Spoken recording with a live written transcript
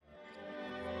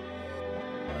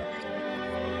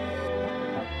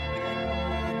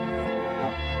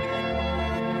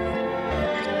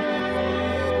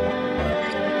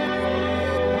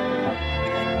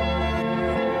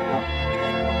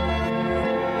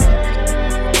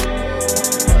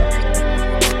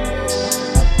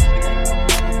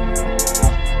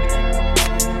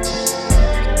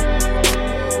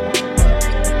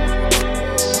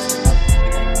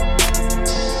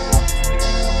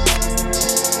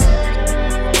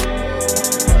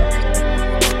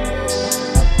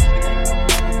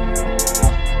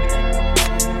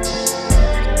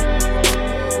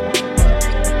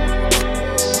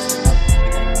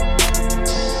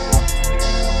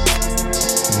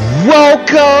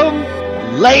Welcome,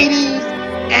 ladies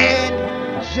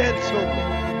and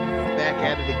gentlemen, back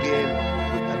at it again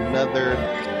with another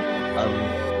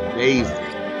amazing,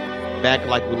 back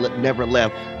like we never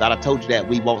left. Thought I told you that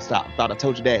we won't stop. Thought I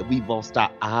told you that we won't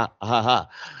stop.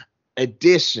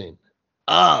 Edition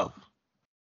of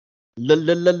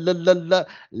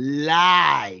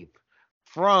live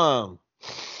from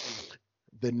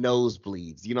the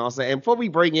Nosebleeds. You know what I'm saying? And before we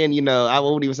bring in, I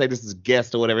won't even say this is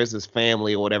guest or whatever. This is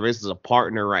family or whatever. This is a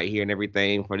partner right here and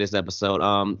everything for this episode.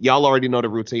 Y'all already know the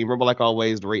routine. Remember, like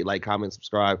always, to rate, like, comment,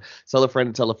 subscribe, tell a friend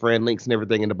and tell a friend. Links and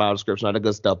everything in the bio description. All the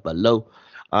good stuff below.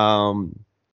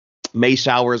 May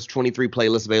Showers 23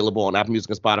 playlists available on Apple Music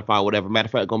and Spotify, whatever. Matter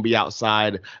of fact, gonna be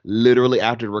outside literally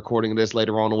after the recording of this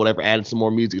later on or whatever, adding some more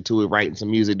music to it, writing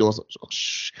some music, doing some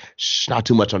not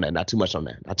too much on that, not too much,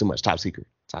 top secret.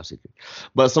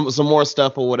 But some more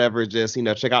stuff or whatever, just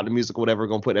check out the music or whatever.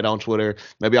 Gonna put it on Twitter.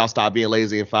 Maybe I'll stop being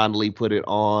lazy and finally put it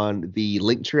on the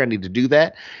link tree. I need to do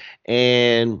that.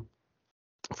 And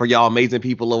for y'all amazing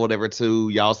people or whatever too,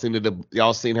 y'all seen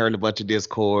her in a bunch of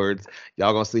Discords.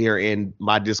 Y'all gonna see her in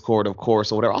my Discord, of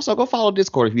course, or whatever. Also, go follow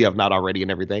Discord if you have not already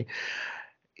and everything.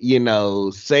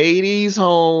 Sadie's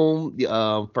home.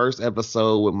 First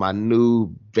episode with my new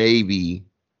baby,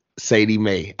 Sadie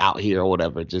Mae, out here or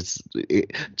whatever, just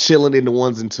chilling in the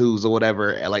ones and twos or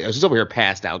whatever. Like, she's over here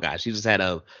passed out, guys. She just had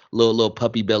a little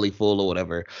puppy belly full or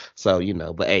whatever. So,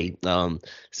 but hey,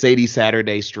 Sadie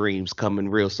Saturday streams coming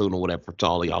real soon or whatever to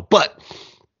all of y'all. But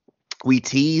we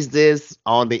teased this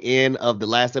on the end of the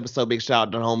last episode. Big shout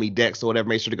out to homie Dex or whatever.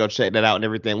 Make sure to go check that out and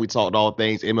everything. We talked all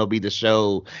things MLB The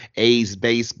Show, A's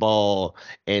baseball,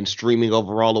 and streaming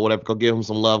overall or whatever. Go give him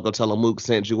some love. Go tell him Mook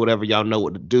sent you, whatever. Y'all know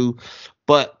what to do.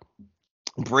 But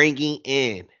bringing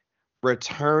in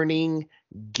returning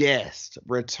guest,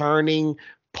 returning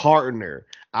partner.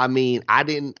 I mean,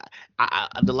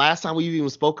 the last time we even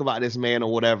spoke about this man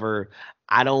or whatever,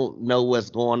 I don't know what's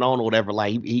going on or whatever.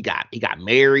 Like, he got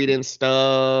married and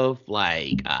stuff.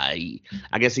 Like, I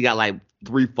guess he got like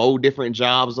 3-4 different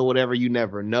jobs or whatever. You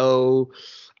never know.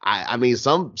 I mean,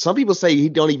 some people say he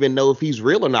don't even know if he's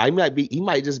real or not. He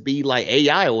might just be like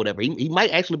AI or whatever. He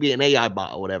might actually be an AI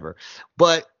bot or whatever.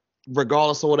 But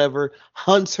regardless or whatever,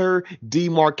 Hunter D.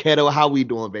 Marketo, how we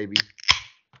doing, baby?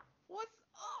 What's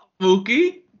up,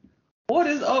 Mookie? What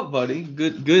is up, buddy?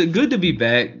 Good to be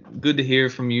back. Good to hear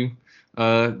from you.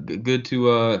 Good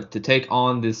to take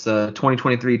on this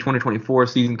 2023-2024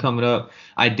 season coming up.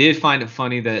 I did find it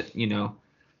funny that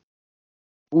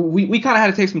we kind of had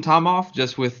to take some time off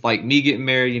just with like me getting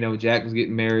married. Jack was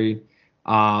getting married.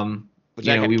 Jack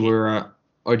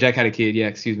had a kid. Yeah,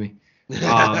 excuse me.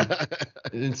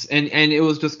 And it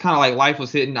was just kind of like life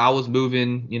was hitting. I was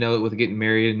moving, with getting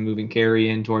married and moving Carrie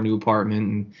into our new apartment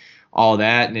and all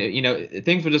that. And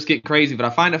things were just getting crazy. But I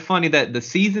find it funny that the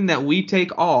season that we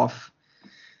take off,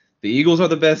 the Eagles are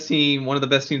the best team, one of the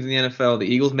best teams in the NFL. The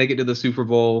Eagles make it to the Super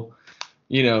Bowl.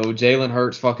 Jalen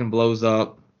Hurts fucking blows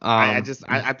up. I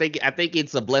think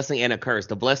it's a blessing and a curse.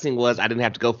 The blessing was I didn't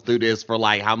have to go through this for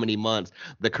like how many months.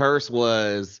 The curse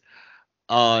was,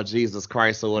 oh, Jesus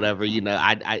Christ or whatever,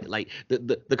 I like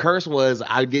the curse was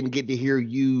I didn't get to hear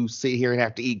you sit here and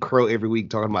have to eat crow every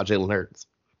week talking about Jalen Hurts.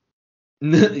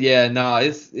 Yeah, no,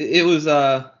 it was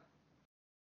a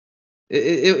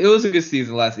good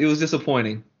season last. It was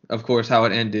disappointing, of course, how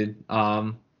it ended,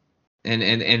 and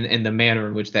the manner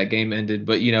in which that game ended.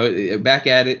 But back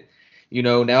at it,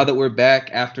 now that we're back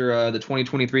after the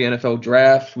 2023 NFL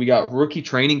draft, we got rookie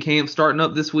training camp starting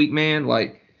up this week, man.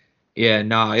 Like, yeah,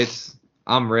 nah,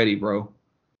 I'm ready, bro.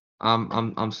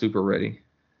 I'm super ready.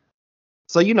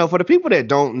 So, for the people that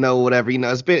don't know, whatever,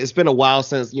 it's been a while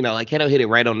since, like, Keno hit it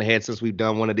right on the head since we've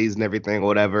done one of these and everything or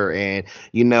whatever. And,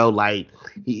 like,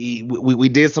 we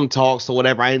did some talks or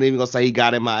whatever. I ain't even gonna say he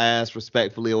got in my ass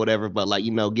respectfully or whatever, but like,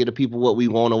 give the people what we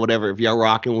want or whatever. If y'all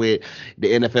rocking with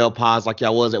the NFL pods like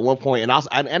y'all was at one point,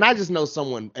 and I just know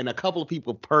someone and a couple of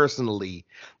people personally,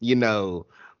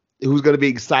 who's going to be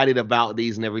excited about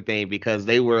these and everything because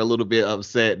they were a little bit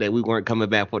upset that we weren't coming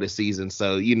back for the season.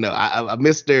 So,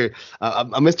 Mr.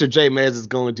 J Mez is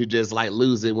going to just like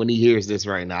lose it when he hears this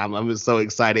right now. I'm just so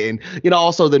excited. And,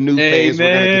 also the new phase we're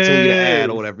going to continue to add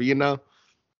or whatever,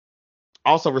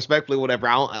 Also, respectfully, whatever.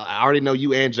 I already know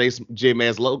you and J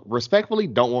Mez respectfully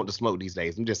don't want to smoke these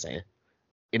days. I'm just saying.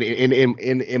 In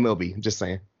MLB, I'm just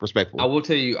saying, respectfully. I will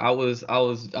tell you, I was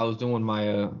doing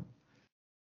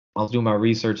my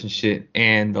research and shit,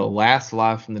 and the last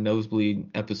live from the Nosebleed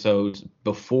episodes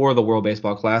before the World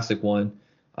Baseball Classic one,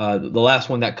 the last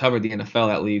one that covered the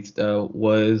NFL at least,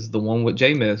 was the one with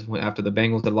J-Miz after the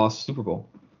Bengals had lost the Super Bowl.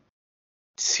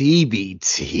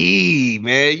 TBT,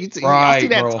 man. Y'all see Right,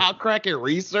 that bro. top cracking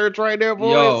research right there,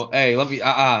 boys? Yo, hey, let me get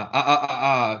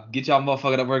y'all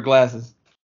motherfucker that wear glasses.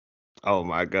 Oh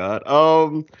my God.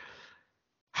 Oh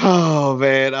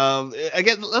man. I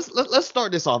guess let's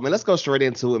start this off, man. Let's go straight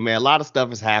into it, man. A lot of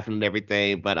stuff is happening and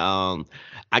everything, but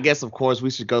I guess of course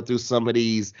we should go through some of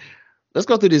these. Let's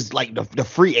go through this like the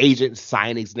free agent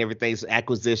signings and everything, so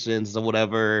acquisitions or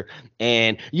whatever.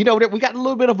 And we got a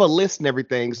little bit of a list and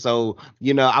everything. So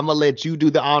I'm gonna let you do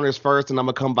the honors first, and I'm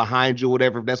gonna come behind you,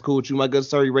 whatever. If that's cool with you, my good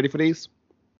sir. You ready for these?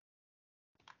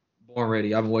 Born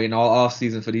ready. I've been waiting all off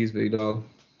season for these big dog.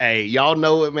 Hey, y'all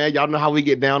know it, man. Y'all know how we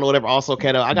get down or whatever. Also,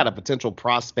 Kato, I got a potential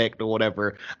prospect or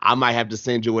whatever. I might have to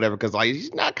send you whatever because like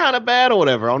he's not kind of bad or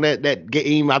whatever on that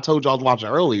game I told you I was watching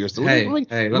earlier. So let me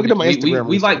get my Instagram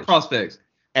We like research. prospects.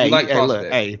 We Hey, like look,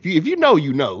 prospects. hey, if you know,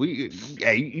 you know.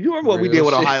 Hey, you remember what we did Real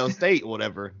with shit. Ohio State or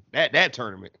whatever? That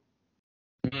tournament.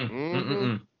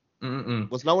 Mm-hmm.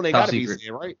 What's known ain't Top got to be secret.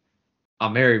 said, right?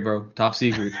 I'm married, bro. Top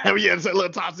secret. Oh yeah, it's a little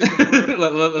top secret for real.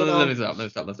 Let me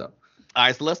stop. All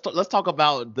right, so let's talk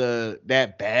about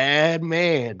that bad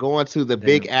man going to the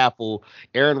Big Damn. Apple,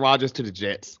 Aaron Rodgers to the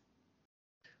Jets.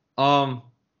 Oh,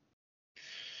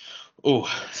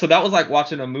 so that was like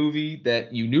watching a movie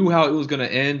that you knew how it was gonna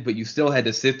end, but you still had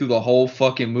to sit through the whole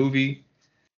fucking movie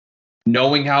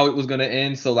knowing how it was gonna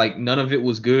end. So like none of it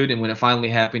was good, and when it finally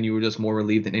happened, you were just more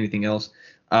relieved than anything else.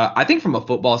 I think from a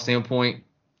football standpoint,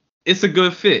 it's a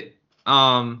good fit. He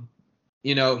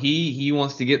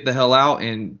wants to get the hell out,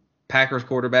 and Packers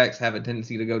quarterbacks have a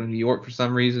tendency to go to New York for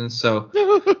some reason. So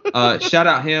shout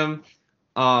out him.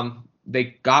 They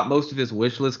got most of his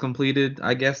wish list completed,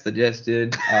 I guess the Jets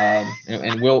did.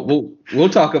 And we'll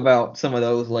talk about some of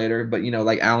those later. But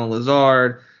like Alan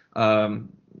Lazard,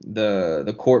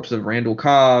 the corpse of Randall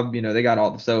Cobb, they got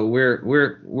all. So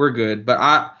we're good. But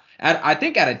I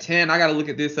think out of 10, I got to look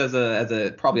at this as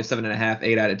a probably a 7.5,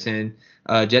 8 out of 10.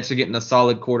 Jets are getting a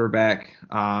solid quarterback,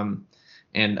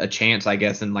 and a chance, I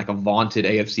guess, in like a vaunted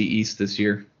AFC East this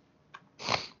year.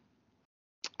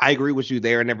 I agree with you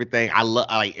there and everything. I love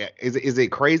like is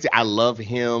it crazy? I love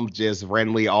him just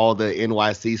randomly all the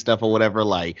NYC stuff or whatever.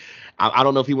 Like I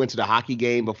don't know if he went to the hockey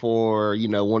game before,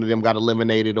 one of them got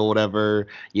eliminated or whatever.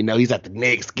 He's at the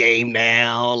next game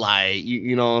now. Like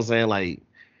you know what I'm saying? Like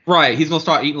right, he's gonna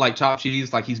start eating like chopped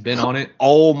cheese, like he's been on it.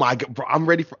 Oh my God, bro! I'm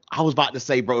ready for. I was about to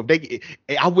say, bro.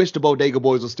 I wish the Bodega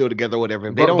Boys were still together, or whatever.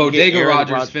 If they don't Bodega get Aaron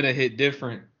Rodgers finna hit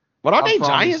different. But aren't I they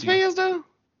promise Giants you. fans though?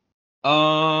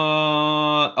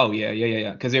 Oh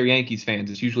yeah. Because they're Yankees fans.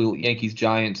 It's usually Yankees,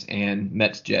 Giants, and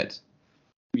Mets, Jets.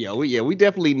 We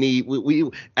definitely need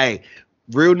hey,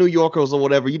 real New Yorkers or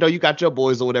whatever. You got your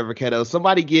boys or whatever, Keto.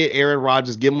 Somebody get Aaron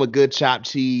Rodgers, give him a good chopped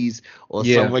cheese or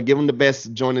something. Give him the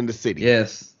best joint in the city.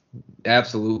 Yes,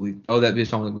 absolutely. Oh, that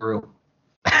bitch on the grill.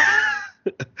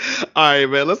 All right,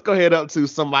 man. Let's go ahead up to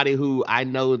somebody who I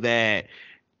know that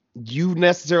you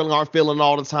necessarily aren't feeling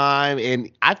all the time. And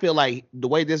I feel like the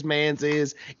way this man's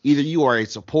is, either you are a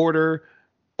supporter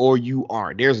or you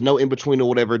aren't. There's no in between or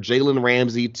whatever. Jalen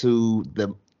Ramsey to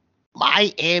the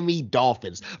Miami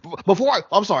Dolphins.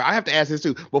 I'm sorry, I have to ask this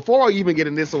too. Before I even get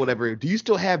in this or whatever, do you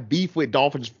still have beef with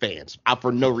Dolphins fans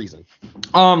for no reason?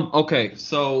 Okay,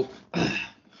 so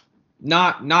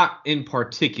not in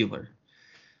particular.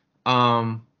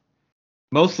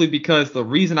 Mostly because the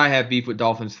reason I have beef with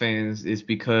Dolphins fans is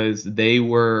because they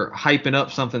were hyping up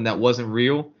something that wasn't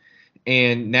real,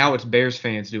 and now it's Bears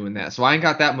fans doing that. So I ain't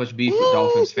got that much beef with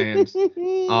Dolphins fans.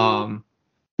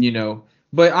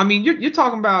 But I mean, you're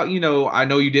talking about, I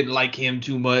know you didn't like him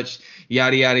too much,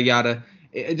 yada yada yada.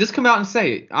 Just come out and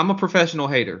say it. I'm a professional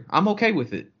hater. I'm okay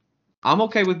with it. I'm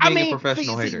okay with being a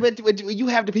professional hater. But you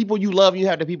have the people you love, you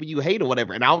have the people you hate or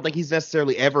whatever. And I don't think he's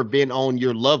necessarily ever been on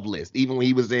your love list, even when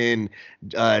he was in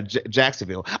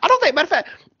Jacksonville. I don't think, matter of fact,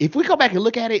 if we go back and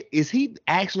look at it, is he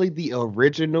actually the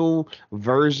original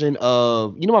version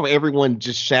of, how everyone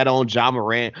just shat on John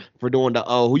Morant for doing the,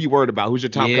 who you worried about? Who's your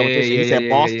top competition? He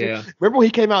said Boston. Yeah. Remember when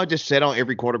he came out and just shat on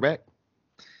every quarterback?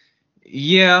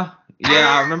 Yeah.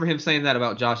 I remember him saying that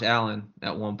about Josh Allen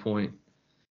at one point.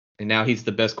 And now he's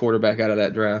the best quarterback out of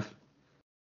that draft.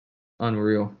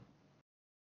 Unreal.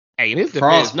 Hey, in his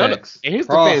defense,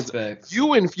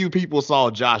 you and few people saw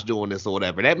Josh doing this or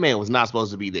whatever. That man was not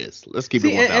supposed to be this. Let's keep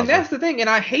it 1,000. And that's the thing. And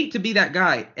I hate to be that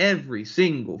guy every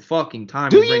single fucking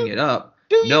time you bring it up.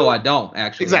 No, I don't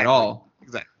actually at all.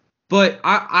 Exactly. But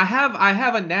I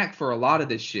have a knack for a lot of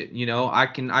this shit. I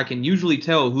can usually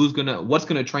tell what's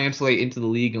gonna translate into the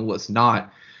league and what's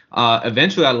not.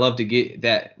 Eventually, I'd love to get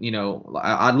that.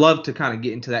 I'd love to kind of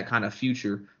get into that kind of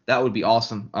future. That would be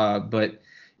awesome. But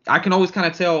I can always kind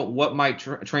of tell what might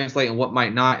translate and what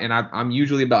might not, and I'm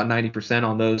usually about 90%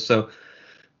 on those. So,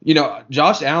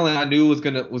 Josh Allen, I knew was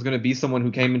gonna be someone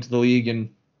who came into the league, and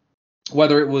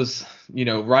whether it was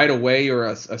right away or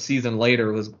a season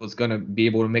later was going to be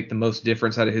able to make the most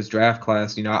difference out of his draft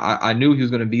class. I knew he was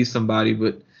going to be somebody,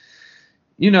 but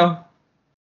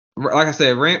like I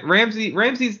said,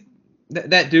 Ramsey's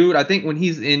that dude. I think when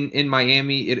he's in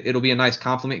Miami, it'll be a nice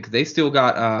compliment because they still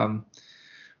got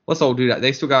what's old dude?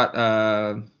 They still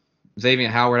got Xavier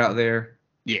Howard out there.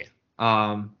 Yeah.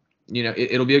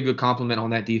 It'll be a good compliment on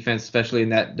that defense, especially in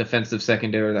that defensive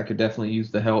secondary that could definitely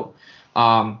use the help.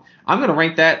 I'm gonna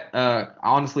rank that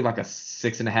honestly like a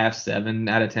 6.5, 7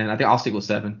 out of 10. I think I'll stick with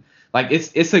 7. Like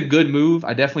it's a good move.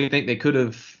 I definitely think they could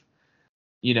have,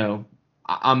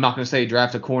 I'm not gonna say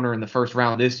draft a corner in the first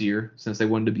round this year since they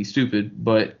wanted to be stupid,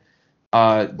 but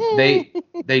they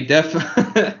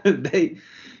definitely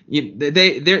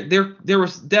there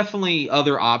was definitely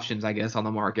other options, I guess, on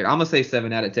the market. I'm gonna say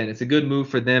 7 out of 10. It's a good move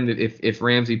for them if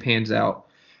Ramsey pans out,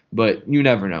 but you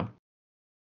never know.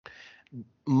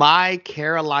 My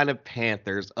Carolina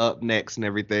Panthers up next and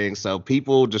everything. So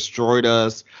people destroyed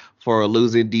us for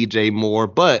losing DJ Moore,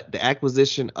 but the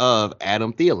acquisition of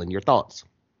Adam Thielen. Your thoughts?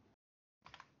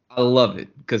 I love it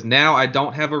because now I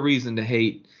don't have a reason to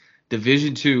hate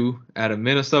Division II out of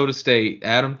Minnesota State,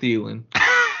 Adam Thielen.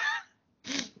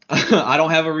 I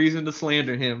don't have a reason to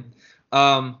slander him.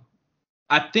 I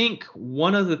think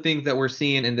one of the things that we're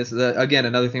seeing, and this is again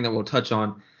another thing that we'll touch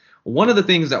on, one of the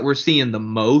things that we're seeing the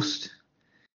most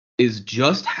is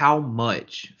just how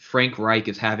much Frank Reich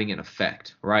is having an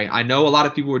effect, right? I know a lot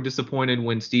of people were disappointed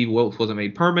when Steve Wilks wasn't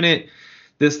made permanent,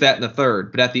 this, that, and the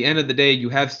third. But at the end of the day, you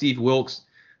have Steve Wilks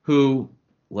who,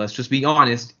 let's just be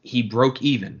honest, he broke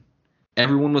even.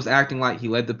 Everyone was acting like he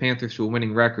led the Panthers to a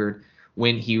winning record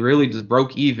when he really just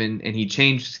broke even and he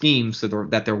changed schemes so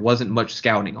that there wasn't much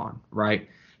scouting on, right?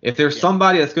 If there's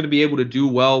somebody that's going to be able to do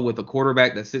well with a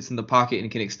quarterback that sits in the pocket and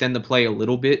can extend the play a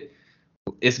little bit,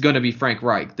 it's going to be Frank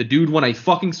Reich. The dude won a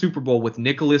fucking Super Bowl with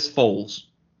Nicholas Foles.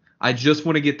 I just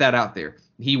want to get that out there.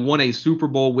 He won a Super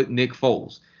Bowl with Nick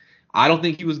Foles. I don't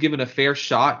think he was given a fair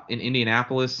shot in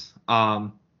Indianapolis.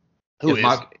 Who is?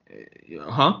 Huh?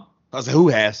 I was like, who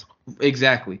has?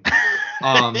 Exactly.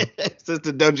 Since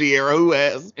the Dungy era, who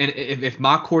has? And if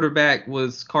my quarterback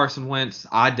was Carson Wentz,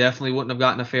 I definitely wouldn't have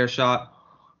gotten a fair shot.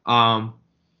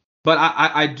 But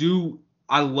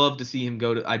I love to see him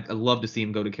go to. I love to see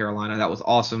him go to Carolina. That was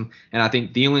awesome. And I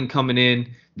think Thielen coming in,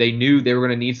 they knew they were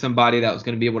going to need somebody that was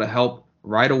going to be able to help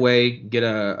right away, get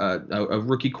a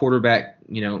rookie quarterback,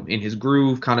 in his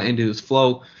groove, kind of into his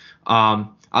flow.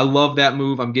 I love that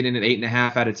move. I'm getting an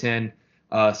 8.5 out of 10.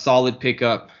 Solid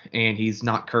pickup, and he's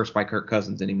not cursed by Kirk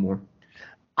Cousins anymore.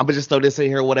 I'm gonna just throw this in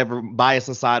here, whatever, bias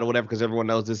aside or whatever, because everyone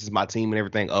knows this is my team and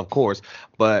everything, of course.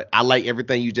 But I like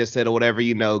everything you just said or whatever.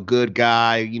 Good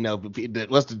guy.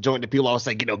 What's the joint that people always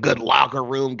say? Good locker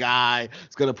room guy.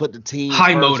 It's gonna put the team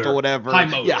high first motor or whatever. High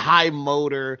motor. Yeah, high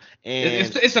motor.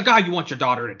 And it's a guy you want your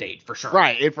daughter to date for sure.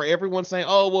 Right. And for everyone saying,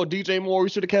 "Oh well, DJ Moore, we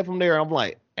should have kept him there," I'm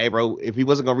like, hey, bro, if he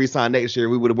wasn't gonna re-sign next year,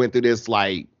 we would have went through this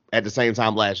like at the same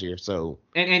time last year. So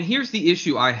and here's the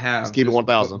issue I have. Let's keep it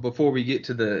 1,000 before we get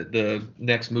to the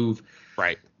next move.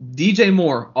 Right. DJ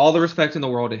Moore, all the respect in the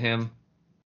world to him.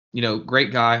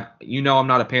 Great guy. I'm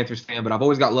not a Panthers fan, but I've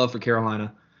always got love for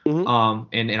Carolina. Mm-hmm.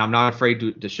 And I'm not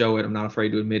afraid to show it. I'm not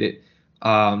afraid to admit it.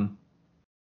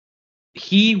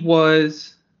 He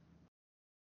was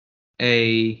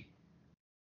I'm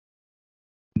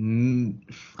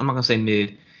not gonna say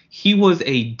mid. He was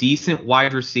a decent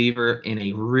wide receiver in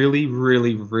a really,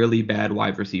 really, really bad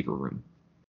wide receiver room.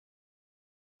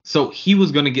 So he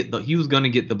was gonna get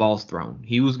the balls thrown.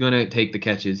 He was gonna take the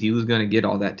catches. He was gonna get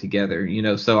all that together.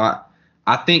 So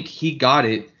I think he got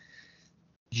it.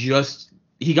 He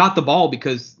got the ball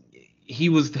because he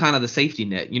was kind of the safety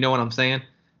net. You know what I'm saying?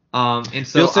 And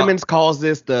so Bill Simmons calls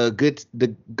this the good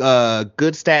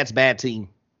stats bad team.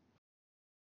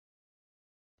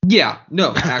 Yeah,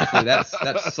 no, actually,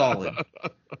 that's solid.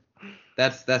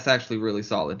 That's actually really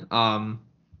solid. I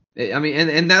mean,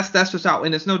 and that's just out,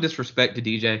 and it's no disrespect to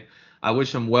DJ. I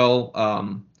wish him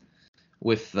well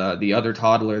with the other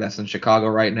toddler that's in Chicago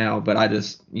right now, but I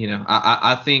just,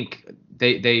 I think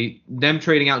them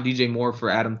trading out DJ Moore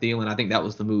for Adam Thielen, I think that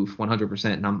was the move 100%,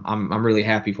 and I'm really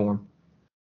happy for him.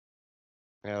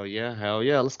 Hell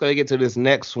yeah. Let's go get to this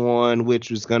next one, which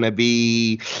is gonna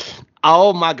be,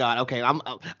 oh my God. Okay,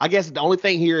 I guess the only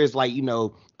thing here is like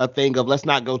a thing of let's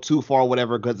not go too far,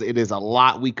 whatever, because it is a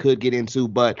lot we could get into.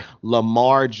 But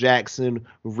Lamar Jackson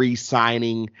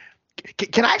re-signing.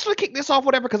 Can I actually kick this off,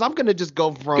 whatever? Because I'm gonna just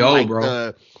go from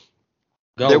bro.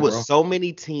 There Go, was bro. so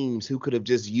many teams who could have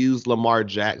just used Lamar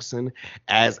Jackson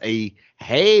as a,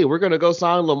 hey, we're gonna go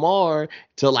sign Lamar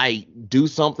to like do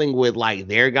something with like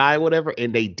their guy, whatever,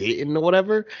 and they didn't or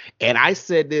whatever. And I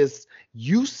said this,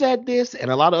 you said this,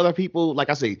 and a lot of other people, like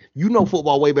I say, you know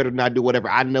football way better than I do, whatever.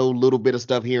 I know a little bit of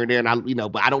stuff here and there,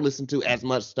 and but I don't listen to as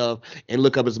much stuff and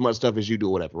look up as much stuff as you do,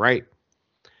 whatever, right?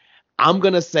 I'm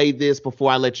gonna say this before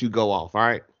I let you go off, all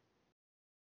right?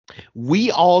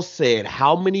 We all said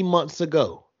how many months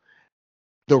ago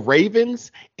the Ravens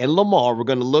and Lamar were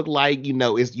going to look like,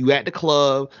 it's you at the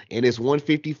club and it's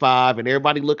 155 and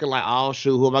everybody looking like, oh,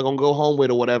 shoot, who am I going to go home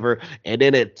with or whatever. And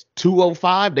then at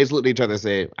 205, they just looked at each other and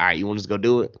said, all right, you want to just go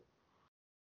do it?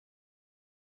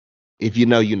 If you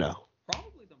know, you know.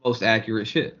 Probably the most accurate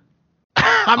shit.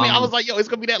 I mean, I was like, yo, it's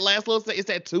going to be that last little, it's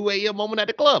that 2 a.m. moment at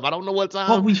the club. I don't know what time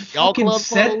But we y'all fucking clubs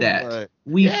said close, that. but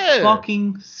We yeah.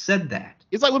 fucking said that.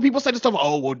 It's like when people say this stuff,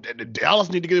 oh, well,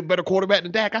 Dallas need to get a better quarterback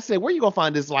than Dak. I said, where you gonna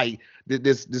find this like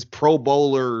this Pro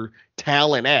Bowler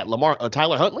talent at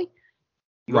Tyler Huntley?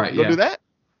 You Right? gonna Yeah. do that?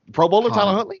 Pro Bowler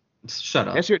Tyler Huntley? Shut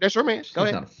up. That's your man. Go He's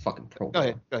ahead. not a fucking Pro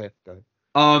Go Bowler. ahead.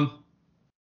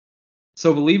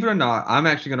 So believe it or not, I'm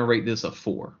actually gonna rate this a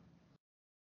 4.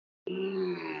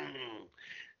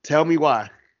 Tell me why.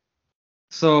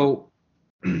 So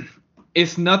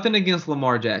it's nothing against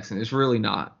Lamar Jackson. It's really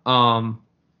not.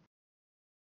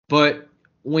 But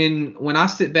when I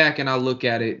sit back and I look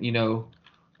at it,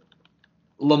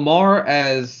 Lamar,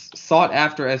 as sought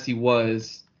after as he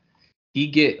was,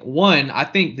 I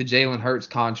think the Jalen Hurts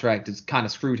contract has kind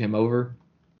of screwed him over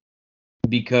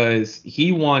because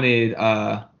he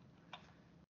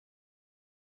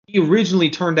originally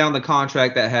turned down the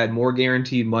contract that had more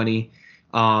guaranteed money,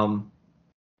 more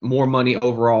money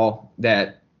overall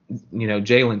that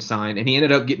Jalen signed, and he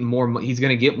ended up getting more. He's going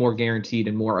to get more guaranteed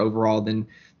and more overall than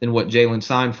what Jalen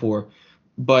signed for.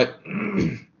 But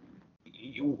Jalen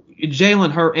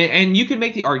Hurts, and you can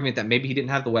make the argument that maybe he didn't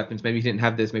have the weapons, maybe he didn't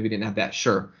have this, maybe he didn't have that.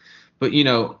 Sure, but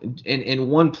in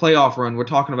one playoff run, we're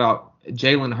talking about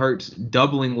Jalen Hurts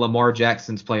doubling Lamar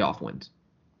Jackson's playoff wins.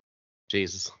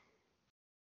 Jesus.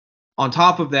 On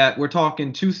top of that, we're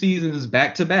talking 2 seasons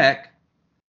back to back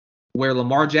where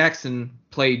Lamar Jackson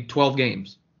played 12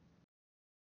 games.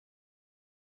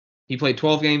 He played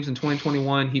 12 games in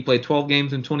 2021. He played 12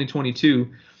 games in 2022.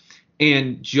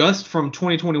 And just from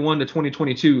 2021 to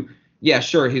 2022, yeah,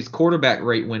 sure, his quarterback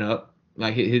rate went up.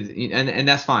 Like and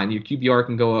that's fine. Your QBR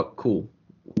can go up, cool,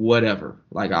 whatever.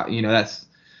 Like that's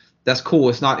cool.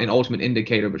 It's not an ultimate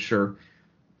indicator, but sure.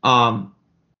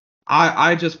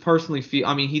 I just personally feel.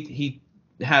 I mean, he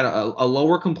had a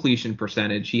lower completion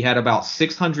percentage. He had about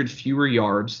 600 fewer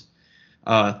yards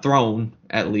thrown,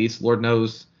 at least. Lord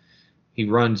knows he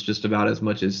runs just about as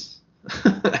much as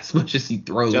he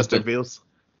throws. Justin Fields.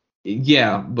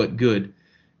 Yeah, but good.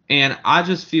 And I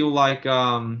just feel like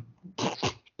oh,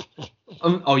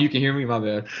 you can hear me? My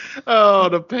bad. Oh,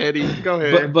 the petty. Go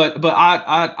ahead. But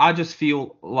I just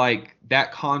feel like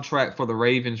that contract for the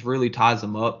Ravens really ties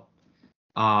them up.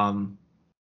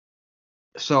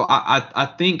 So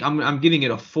I think I'm giving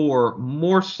it a 4,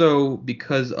 more so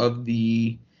because of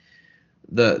the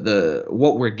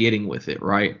what we're getting with it,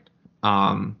 right?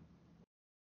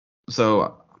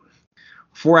 So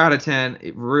 4 out of 10,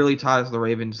 it really ties the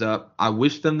Ravens up. I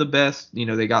wish them the best.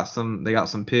 They got some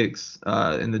picks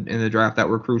in the draft that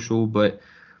were crucial, but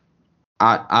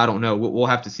I don't know. We'll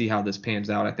have to see how this pans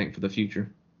out, I think, for the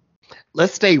future.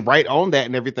 Let's stay right on that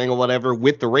and everything or whatever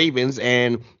with the Ravens,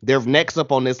 and they're next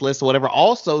up on this list or whatever,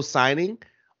 also signing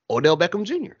Odell Beckham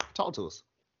Jr. Talk to us.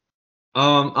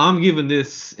 I'm giving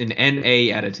this an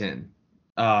NA out of 10.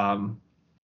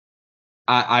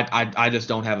 I just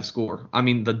don't have a score. I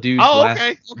mean, the dude's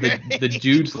the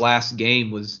dude's last game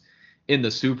was in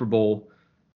the Super Bowl.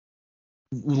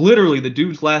 Literally, the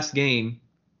dude's last game.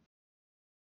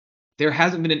 There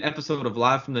hasn't been an episode of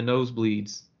Live from the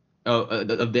Nosebleeds of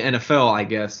the NFL, I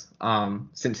guess,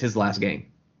 since his last game.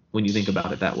 When you think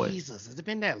about it that way. Jesus, has it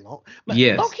been that long? But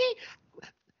yes. Okay.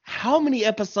 How many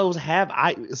episodes have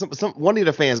I? One of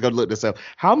the fans go look this up.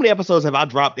 How many episodes have I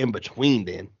dropped in between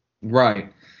then?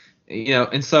 Right.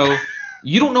 And so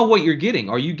you don't know what you're getting.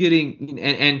 Are you getting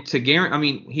and to guarantee? I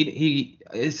mean, he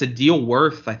it's a deal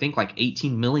worth I think like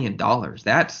 $18 million.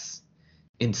 That's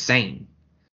insane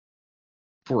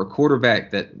for a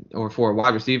quarterback or for a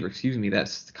wide receiver. Excuse me.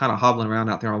 That's kind of hobbling around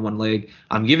out there on one leg.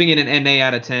 I'm giving it an NA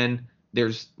out of 10.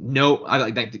 There's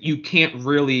you can't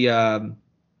really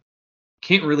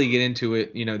get into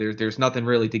it. There's nothing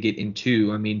really to get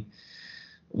into. I mean,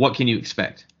 what can you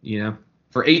expect?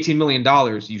 For $18 million,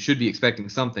 you should be expecting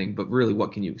something, but really,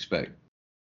 what can you expect?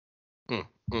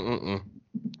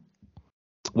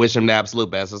 Wish him the absolute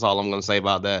best. That's all I'm going to say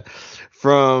about that.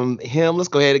 From him, let's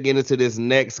go ahead and get into this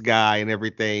next guy and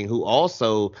everything who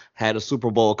also had a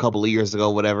Super Bowl a couple of years ago,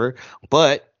 whatever,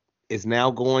 but is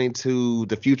now going to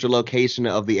the future location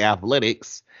of the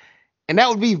Athletics. And that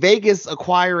would be Vegas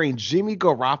acquiring Jimmy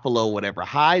Garoppolo, whatever.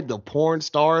 Hide the porn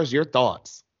stars. Your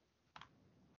thoughts?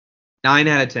 9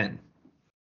 out of 10.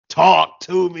 Talk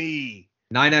to me.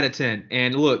 9 out of 10.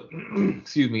 And look,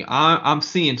 excuse me, I'm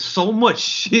seeing so much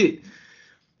shit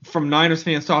from Niners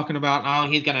fans talking about, oh,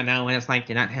 he's going to know what it's like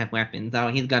to not have weapons. Oh,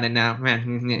 he's going to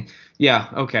know. Yeah,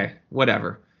 okay,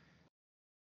 whatever.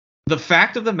 The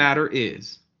fact of the matter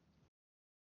is,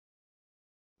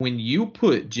 when you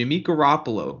put Jimmy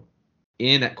Garoppolo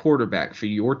in at quarterback for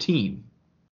your team,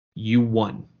 you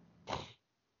won.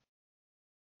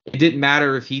 It didn't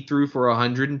matter if he threw for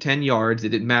 110 yards. It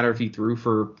didn't matter if he threw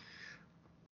for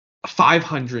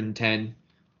 510.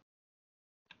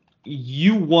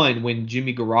 You won when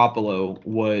Jimmy Garoppolo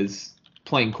was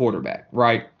playing quarterback,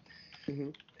 right? Mm-hmm.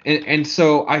 And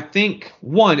so I think,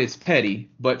 one, it's petty,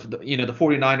 but the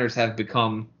 49ers have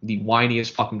become the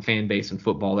whiniest fucking fan base in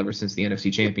football ever since the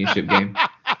NFC Championship game.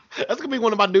 That's going to be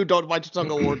one of my new Don't Bite Your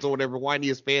Tongue awards or whatever.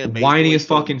 Whiniest fan base. Whiniest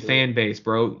fucking fan base,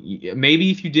 bro.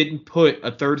 Maybe if you didn't put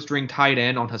a third string tight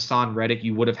end on Hassan Reddick,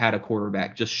 you would have had a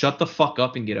quarterback. Just shut the fuck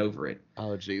up and get over it.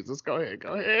 Oh, Jesus. Go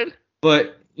ahead.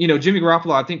 But, Jimmy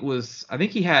Garoppolo, I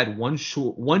think he had one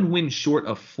win short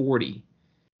of 40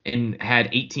 and had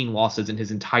 18 losses in his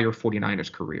entire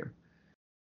 49ers career.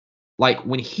 Like,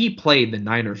 when he played, the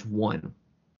Niners won.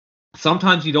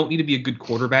 Sometimes you don't need to be a good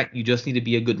quarterback. You just need to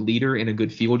be a good leader and a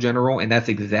good field general, and that's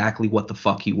exactly what the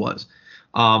fuck he was.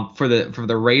 For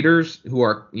the Raiders, who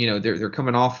are, they're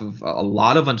coming off of a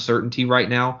lot of uncertainty right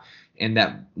now, and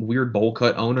that weird bowl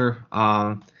cut owner.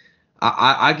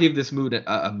 I give this move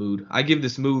I give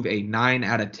this move a 9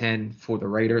 out of 10 for the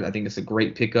Raiders. I think it's a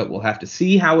great pickup. We'll have to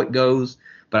see how it goes,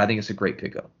 but I think it's a great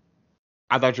pickup.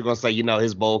 I thought you were gonna say,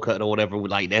 his bowl cut or whatever,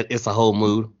 like that. It's a whole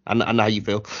mood. I know how you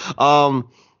feel.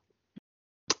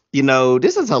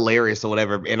 This is hilarious or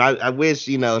whatever. And I wish,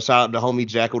 shout out to homie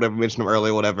Jack, whatever, mentioned him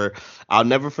earlier, whatever. I'll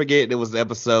never forget there was the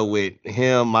episode with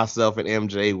him, myself, and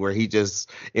MJ where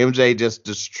MJ just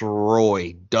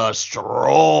destroyed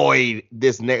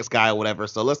this next guy or whatever.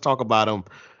 So let's talk about him.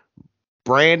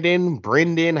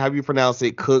 Brendan, how you pronounce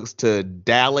it, Cooks to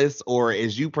Dallas, or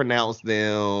as you pronounce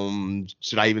them,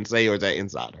 should I even say, or is that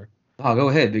insider? Oh, go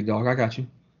ahead, big dog. I got you.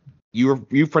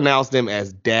 You pronounce them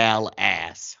as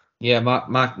Dal-ass. Yeah,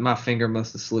 my finger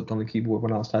must have slipped on the keyboard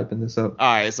when I was typing this up.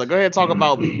 All right, so go ahead and talk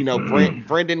about,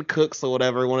 Brendan Cooks or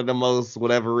whatever, one of the most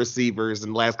whatever receivers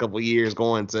in the last couple of years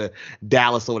going to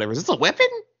Dallas or whatever. Is this a weapon?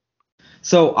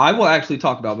 So I will actually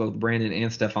talk about both Brandon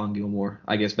and Stephon Gilmore,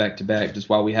 I guess, back to back, just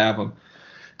while we have them.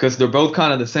 Because they're both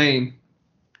kind of the same,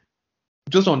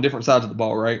 just on different sides of the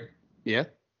ball, right? Yeah.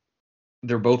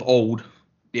 They're both old.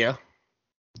 Yeah.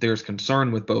 There's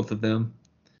concern with both of them.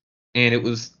 And it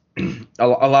was a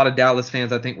lot of Dallas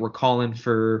fans, I think, were calling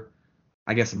for,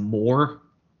 I guess, more.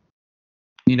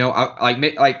 It's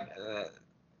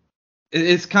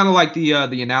kind of like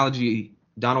the analogy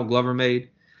Donald Glover made.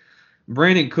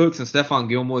 Brandon Cooks and Stephon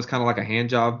Gilmore is kind of like a hand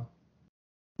job.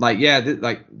 Like, yeah,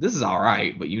 this is all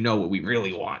right, but you know what we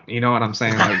really want. You know what I'm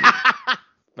saying?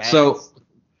 So,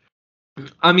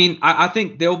 I mean, I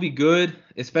think they'll be good,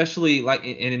 especially like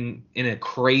in a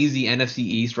crazy NFC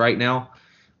East right now.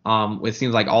 It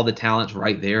seems like all the talent's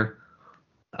right there.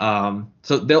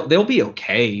 So they'll be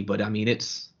okay, but I mean,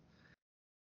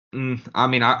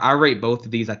 I rate both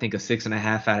of these, I think, a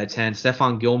 6.5 out of 10.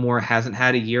 Stephon Gilmore hasn't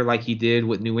had a year like he did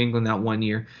with New England that one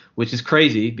year, which is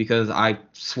crazy because I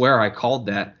swear I called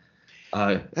that.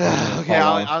 Okay,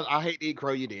 I hate to eat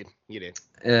crow. You did.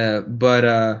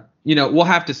 But we'll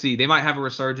have to see. They might have a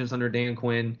resurgence under Dan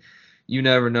Quinn. You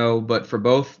never know. But for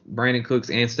both Brandon Cooks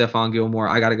and Stephon Gilmore,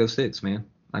 I got to go 6, man.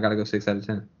 I got to go 6 out of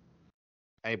 10.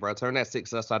 Hey, bro, turn that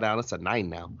 6 upside down. It's a 9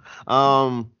 now.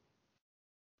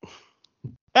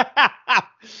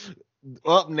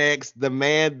 Up next, the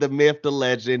man, the myth, the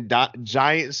legend.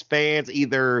 Giants fans,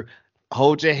 either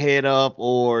hold your head up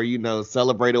or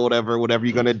celebrate or whatever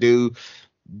you're gonna do.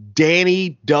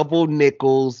 Danny Double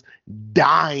Nickels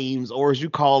Dimes, or as you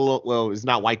call it, well, it's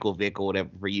not Wykovic or whatever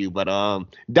for you, but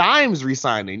Dimes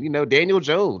resigning. Daniel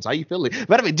Jones. How you feeling?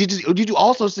 By the way, did you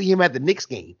also see him at the Knicks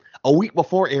game a week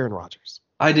before Aaron Rodgers?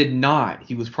 I did not.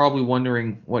 He was probably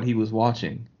wondering what he was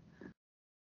watching.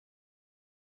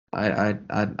 I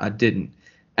didn't.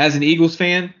 As an Eagles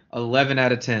fan, 11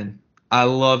 out of 10. I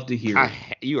love to hear it.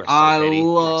 I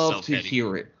love to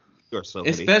hear it. You're so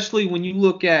especially when you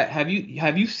look at have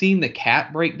you seen the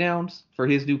cap breakdowns for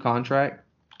his new contract?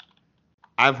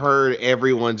 I've heard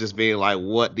everyone just being like,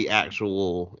 "What the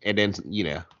actual?" And then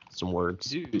some words.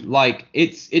 Dude, like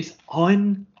it's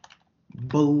unbelievable.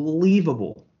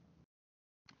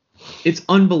 It's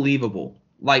unbelievable.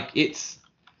 Like it's.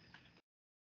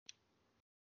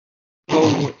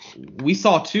 So we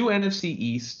saw two NFC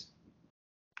East.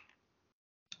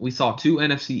 We saw two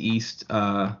NFC East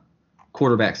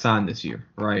quarterbacks signed this year,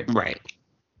 right? Right.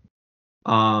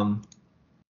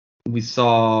 We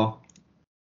saw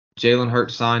Jalen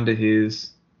Hurts signed to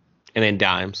his, And then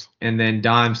Dimes. and then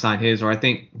Dime signed his, or I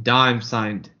think Dime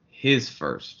signed his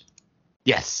first.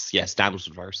 Yes, Dimes was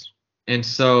first. And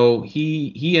so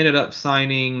he ended up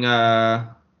signing. Let's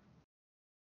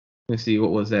see,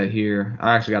 what was that here?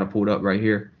 I actually got it pulled up right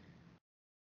here.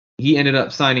 He ended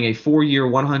up signing a 4-year,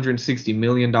 $160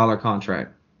 million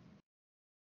contract,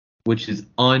 which is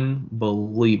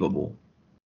unbelievable.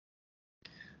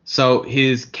 So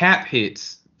his cap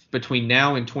hits between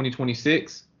now and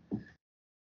 2026,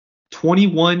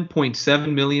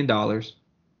 $21.7 million,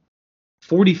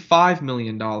 $45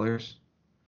 million,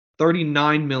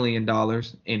 $39 million,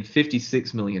 and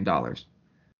 $56 million.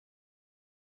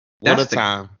 What a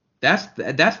time. That's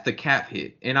the cap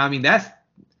hit. And I mean that's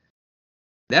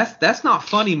not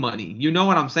funny money. You know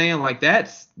what I'm saying? Like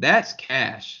that's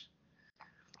cash.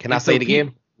 Can I say it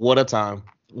again? What a time.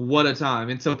 What a time.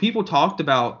 And so people talked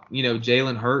about,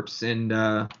 Jalen Hurts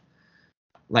and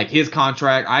like his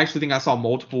contract. I actually think I saw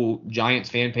multiple Giants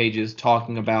fan pages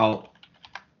talking about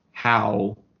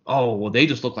how, oh, well, they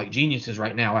just look like geniuses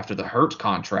right now after the Hurts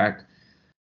contract.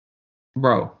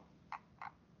 Bro.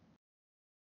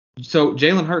 So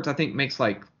Jalen Hurts, I think, makes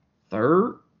like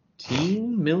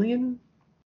 13 million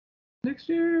next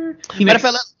year.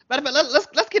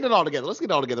 Let's get it all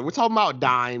together. We're talking about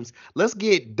Dimes. Let's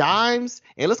get Dimes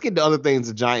and let's get the other things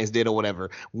the Giants did or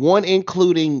whatever. One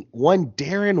including one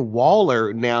Darren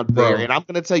Waller now there. And I'm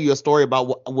gonna tell you a story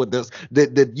about what this the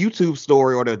YouTube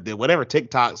story or the whatever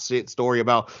TikTok shit story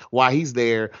about why he's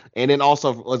there. And then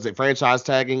also was it franchise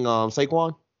tagging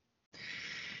Saquon?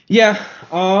 Yeah.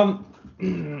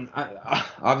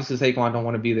 Obviously Saquon don't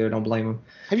want to be there. Don't blame him.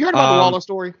 Have you heard about the Waller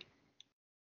story?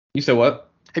 You said what?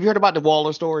 Have you heard about the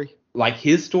Waller story? Like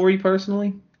his story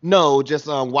personally? No, just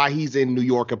why he's in New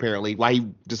York apparently. Why he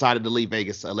decided to leave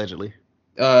Vegas allegedly.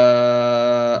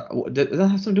 Does that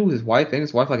have something to do with his wife? Ain't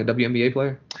his wife like a WNBA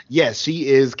player? Yes, she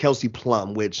is Kelsey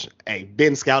Plum, which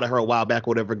Ben scouted her a while back,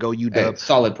 whatever. Go UW.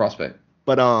 Solid prospect.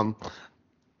 But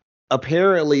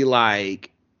apparently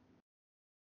like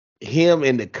him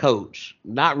and the coach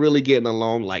not really getting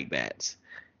along like that.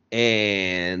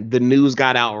 And the news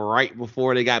got out right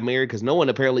before they got married because no one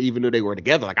apparently even knew they were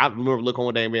together. Like I remember looking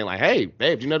one day and being like, "Hey,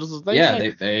 babe, do you know this is a thing?"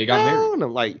 Yeah, they got married. And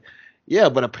I'm like, yeah,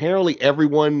 but apparently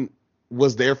everyone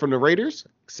was there from the Raiders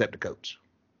except the coach.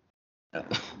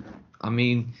 I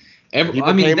mean, hold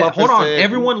on.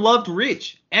 Everyone loved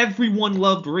Rich. Everyone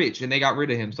loved Rich, and they got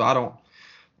rid of him. So I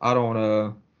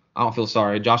don't feel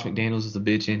sorry. Josh McDaniels is a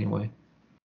bitch anyway.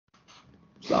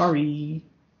 Sorry.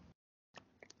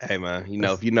 Hey man, if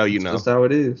you know, you know. That's how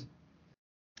it is.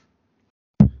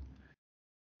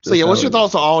 So yeah, what's your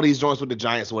thoughts on all these joints with the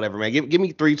Giants or whatever, man? Give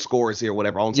me 3 scores here,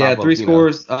 whatever. On top of, 3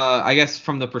 scores. I guess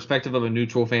from the perspective of a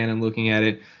neutral fan and looking at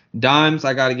it, Dimes,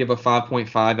 I got to give a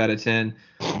 5.5 out of 10.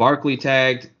 Barkley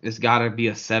tagged, it's got to be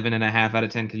a 7.5 out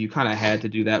of 10 because you kind of had to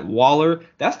do that. Waller,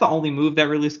 that's the only move that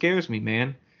really scares me,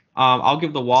 man. I'll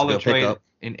give the Waller trade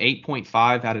an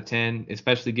 8.5 out of 10,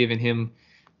 especially giving him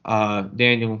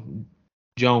Daniel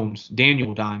Dimes,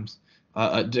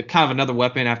 kind of another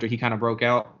weapon after he kind of broke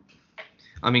out.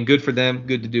 I mean, good for them.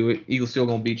 Good to do it. Eagles still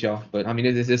going to beat y'all. But, I mean,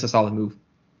 it's a solid move.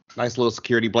 Nice little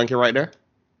security blanket right there.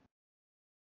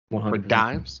 100%. For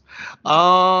Dimes.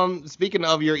 Speaking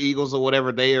of your Eagles or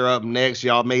whatever, they are up next.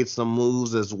 Y'all made some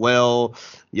moves as well.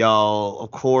 Y'all,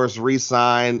 of course,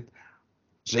 re-signed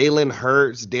Jalen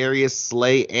Hurts, Darius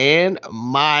Slay, and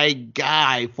my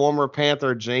guy, former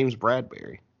Panther James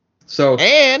Bradberry.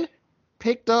 And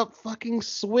picked up fucking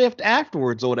Swift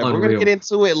afterwards or whatever. Unreal. We're going to get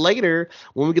into it later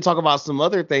when we can talk about some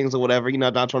other things or whatever,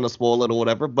 not trying to spoil it or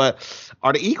whatever, but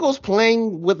are the Eagles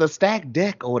playing with a stacked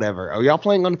deck or whatever? Are y'all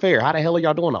playing unfair? How the hell are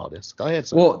y'all doing all this? Go ahead,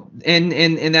 sir. Well, and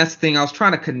that's the thing. I was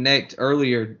trying to connect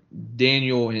earlier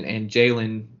Daniel and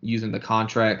Jalen using the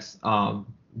contracts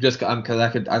just because I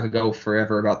could go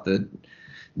forever about the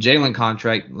Jalen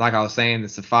contract. Like I was saying,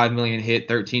 it's a $5 million hit,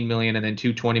 $13 million, and then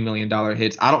 2 $20 million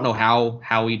hits. I don't know how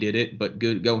he did it, but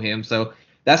good, go him. So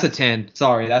that's a 10.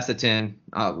 Sorry, that's a 10.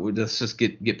 Let's just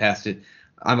get past it.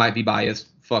 I might be biased.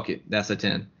 Fuck it, that's a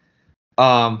 10.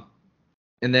 And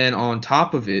then on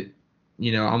top of it,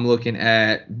 I'm looking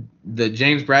at the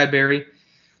James Bradberry.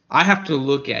 I have to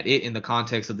look at it in the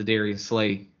context of the Darius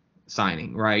Slay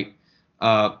signing, right?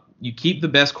 You keep the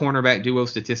best cornerback duo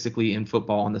statistically in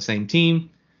football on the same team,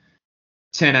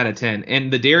 10 out of 10.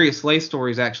 And the Darius Slay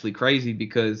story is actually crazy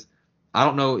because I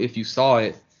don't know if you saw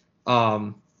it,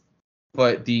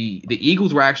 but the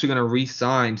Eagles were actually going to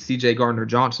re-sign C.J.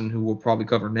 Gardner-Johnson, who we'll probably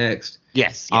cover next.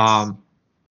 Yes.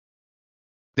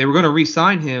 They were going to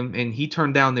re-sign him, and he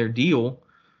turned down their deal,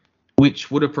 which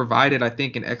would have provided, I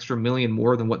think, an extra $1 million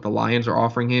more than what the Lions are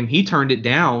offering him. He turned it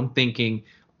down thinking,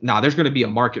 nah, there's going to be a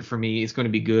market for me. It's going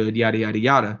to be good, yada, yada,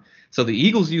 yada. So the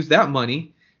Eagles used that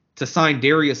money to sign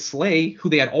Darius Slay, who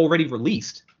they had already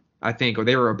released, I think, or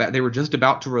they were just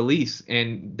about to release.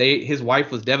 And his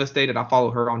wife was devastated. I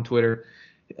follow her on Twitter.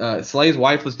 Slay's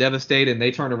wife was devastated, and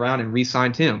they turned around and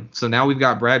re-signed him. So now we've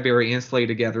got Bradbury and Slay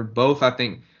together. Both, I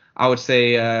think, I would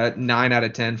say 9 out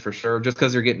of 10 for sure, just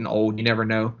because they're getting old. You never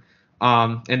know.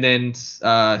 And then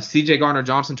C.J.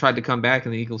 Gardner-Johnson tried to come back,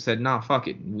 and the Eagles said, "Nah, fuck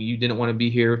it. You didn't want to be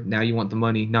here. Now you want the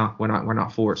money. Nah, we're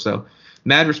not for it." So,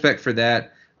 mad respect for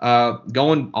that.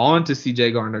 Going on to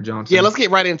C.J. Gardner-Johnson. Yeah, let's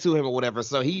get right into him or whatever.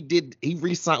 So he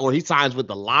re-signed, or he signs with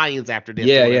the Lions after this.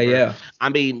 Yeah. I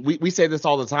mean, we say this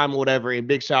all the time or whatever. And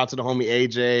big shout out to the homie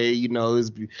AJ,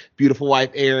 his beautiful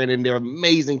wife Erin, and their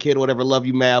amazing kid or whatever. Love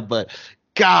you, Matt. But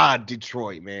God,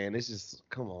 Detroit, man, it's just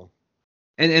come on.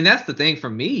 And that's the thing for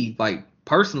me, like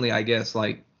personally, I guess,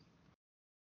 like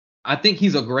I think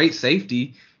he's a great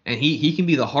safety and he can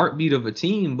be the heartbeat of a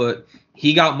team, but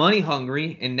he got money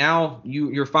hungry, and now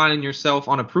you're finding yourself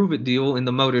on a prove it deal in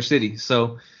the Motor City.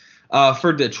 So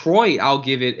for Detroit, I'll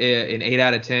give it an 8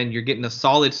 out of 10. You're getting a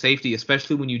solid safety,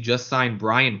 especially when you just signed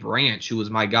Brian Branch, who was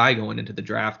my guy going into the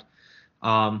draft.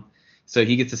 So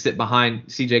he gets to sit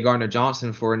behind C.J.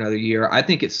 Gardner-Johnson for another year. I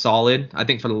think it's solid. I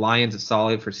think for the Lions, it's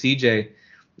solid. For C.J.,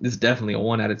 this is definitely a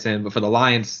 1 out of 10. But for the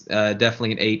Lions,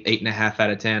 definitely an 8.5 out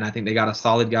of 10. I think they got a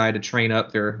solid guy to train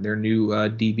up their new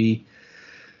DB.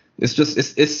 It's just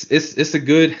it's a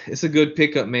good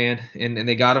pickup, man, and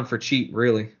they got him for cheap,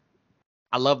 really.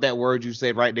 I love that word you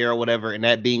said right there or whatever, and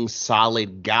that being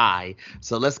solid guy.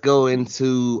 So let's go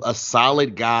into a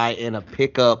solid guy and a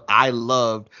pickup I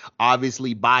loved.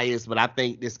 Obviously biased, but I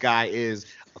think this guy is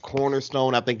a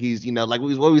cornerstone. I think he's, like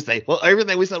what we say, well,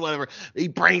 everything we said, whatever. He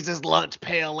brings his lunch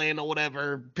pail in or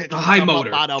whatever. A high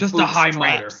motor, just a high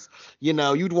motor.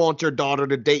 You'd want your daughter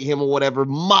to date him or whatever.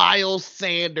 Miles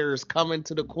Sanders coming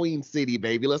to the Queen City,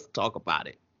 baby. Let's talk about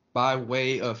it. By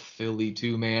way of Philly,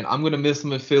 too, man. I'm going to miss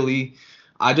him in Philly.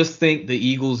 I just think the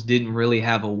Eagles didn't really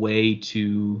have a way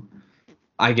to,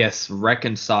 I guess,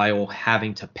 reconcile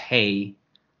having to pay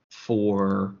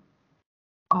for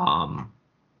a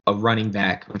running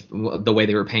back with the way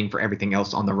they were paying for everything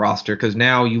else on the roster. Because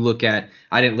now you look at,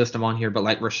 I didn't list them on here, but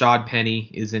like Rashad Penny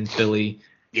is in Philly.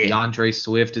 Yeah. DeAndre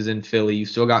Swift is in Philly. You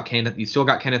still got Kenneth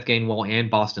Gainwell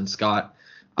and Boston Scott.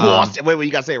 Wait,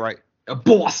 you got to say it right.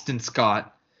 Boston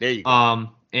Scott. There you go.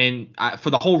 And for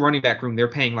the whole running back room, they're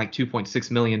paying like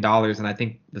 $2.6 million. And I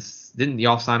think didn't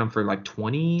y'all sign him for like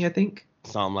 20, I think?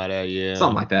 Something like that, yeah.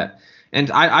 Something like that.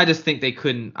 And I just think they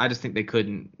couldn't.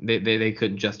 They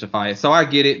couldn't justify it. So I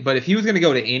get it. But if he was going to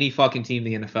go to any fucking team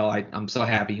in the NFL, I'm so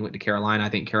happy he went to Carolina. I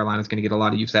think Carolina's going to get a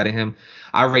lot of use out of him.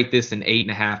 I rate this an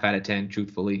 8.5 out of 10,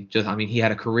 truthfully. He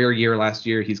had a career year last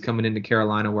year. He's coming into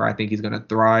Carolina where I think he's going to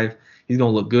thrive. He's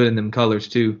going to look good in them colors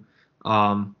too.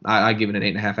 I give it an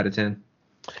 8.5 out of 10.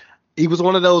 He was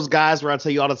one of those guys where I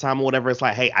tell you all the time or whatever, it's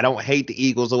like, hey, I don't hate the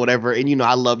Eagles or whatever. And,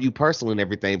 I love you personally and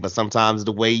everything. But sometimes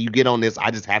the way you get on this, I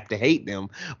just have to hate them.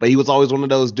 But he was always one of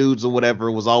those dudes or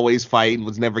whatever, was always fighting,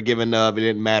 was never giving up. It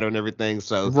didn't matter and everything.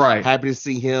 So right. Happy to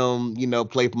see him,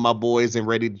 play for my boys and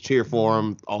ready to cheer for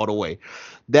him all the way.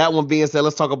 That one being said,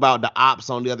 let's talk about the ops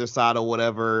on the other side or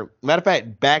whatever. Matter of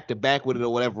fact, back to back with it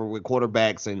or whatever with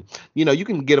quarterbacks. And, you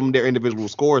can get them their individual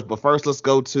scores. But first, let's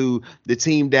go to the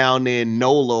team down in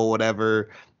NOLA or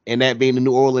whatever. And that being the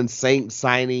New Orleans Saints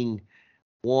signing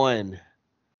one.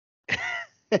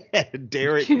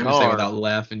 Derek Carr. Say without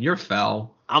laughing. You're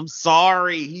foul. I'm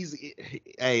sorry.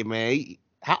 Hey, man.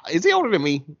 Is he older than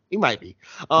me? He might be.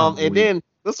 And then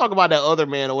let's talk about that other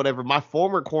man or whatever. My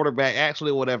former quarterback,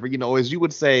 actually, or whatever, as you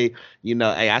would say,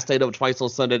 hey, I stayed up twice on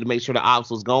Sunday to make sure the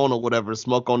ops was gone or whatever,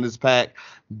 smoke on this pack.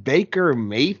 Baker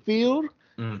Mayfield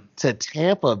to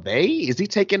Tampa Bay? Is he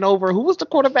taking over? Who was the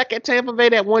quarterback at Tampa Bay?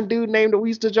 That one dude named that we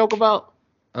used to joke about?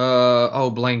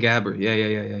 Blaine Gabbert.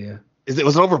 Yeah.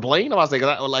 Was it over Blaine? I was like,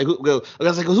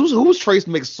 who was Trace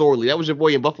McSorley? That was your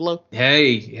boy in Buffalo?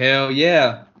 Hey, hell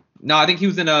yeah. No, I think he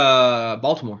was in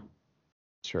Baltimore.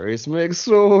 Trace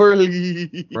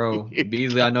McSorley. Bro,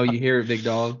 Beasley, I know you hear it, big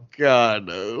dog. God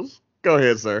knows. Go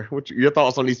ahead, sir. Your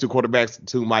thoughts on these two quarterbacks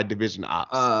to my division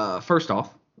ops? First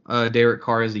off, Derek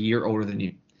Carr is a year older than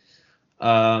you.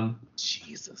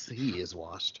 Jesus, he is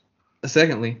washed.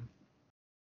 Secondly,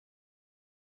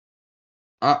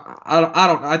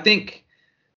 I think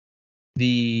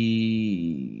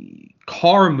the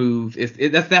Carr move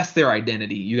that's their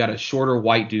identity. You got a shorter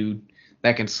white dude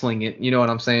that can sling it. You know what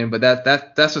I'm saying? But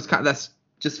that's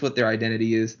just what their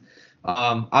identity is.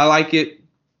 I like it.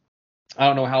 I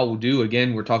don't know how we'll do.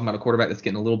 Again, we're talking about a quarterback that's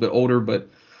getting a little bit older, but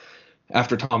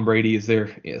after Tom Brady, is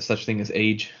there such thing as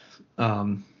age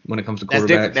when it comes to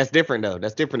quarterbacks? That's different though.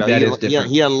 That's different though. That is different.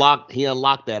 He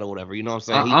unlocked that or whatever. You know what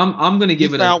I'm saying? I'm gonna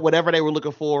give he it found whatever they were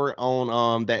looking for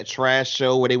on that trash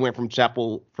show where they went from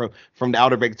the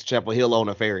Outer Banks to Chapel Hill on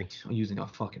a ferry. I'm using a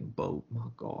fucking boat. My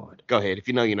God. Go ahead. If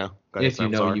you know, you know. Go ahead, if you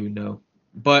know, you know.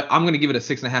 But I'm gonna give it a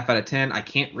 6.5 out of 10. I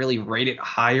can't really rate it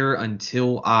higher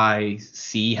until I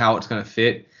see how it's gonna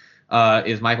fit.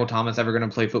 Is Michael Thomas ever gonna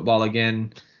play football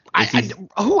again?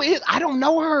 Who is? I don't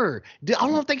know her. I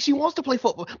don't think she wants to play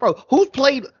football, bro. Who's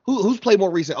played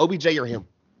more recent, OBJ or him?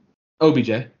 OBJ.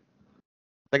 Think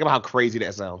about how crazy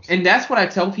that sounds. And that's what I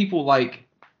tell people. Like,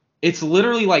 it's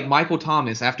literally like Michael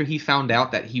Thomas, after he found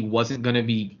out that he wasn't going to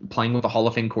be playing with a Hall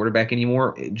of Fame quarterback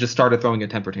anymore, just started throwing a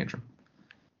temper tantrum.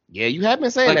 Yeah, you have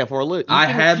been saying that for a little. I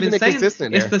have been saying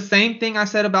it's the same thing I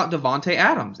said about Devontae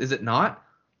Adams, is it not?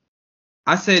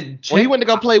 I said, he went to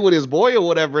go play with his boy or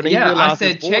whatever. And I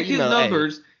said, check his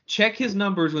numbers. Hey. Check his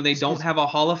numbers when they don't have a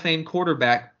Hall of Fame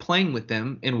quarterback playing with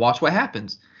them, and watch what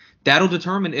happens. That'll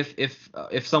determine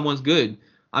if someone's good.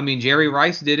 I mean, Jerry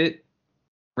Rice did it.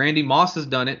 Randy Moss has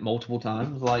done it multiple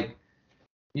times. Like,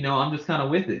 I'm just kind of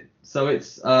with it. So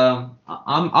it's I'm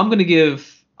gonna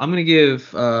give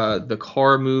the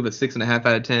Carr move a 6.5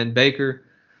 out of 10. Baker,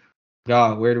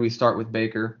 God, where do we start with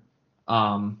Baker?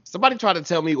 Somebody tried to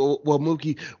tell me, well,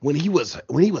 Mookie, when he was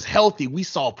healthy, we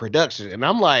saw production, and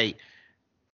I'm like,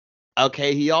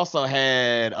 okay, he also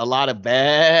had a lot of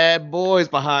bad boys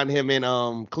behind him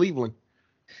in Cleveland.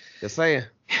 Just saying.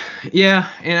 Yeah,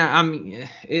 and I mean,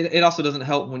 it also doesn't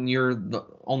help when you're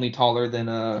only taller than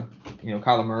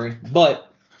Kyler Murray, but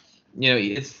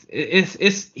he's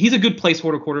a good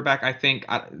placeholder quarterback. I think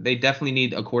they definitely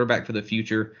need a quarterback for the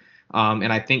future,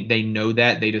 and I think they know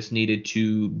that they just needed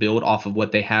to build off of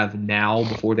what they have now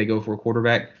before they go for a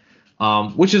quarterback,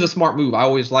 which is a smart move. I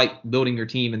always like building your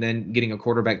team and then getting a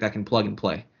quarterback that can plug and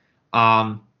play.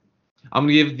 I'm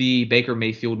gonna give the Baker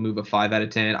Mayfield move a 5 out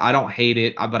of 10. I don't hate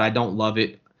it, but I don't love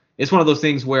it. It's one of those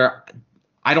things where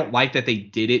I don't like that they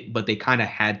did it, but they kind of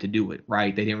had to do it,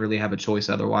 right? They didn't really have a choice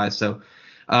otherwise. So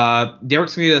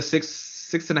Derek's gonna get a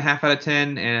 6.5 out of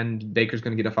 10, and Baker's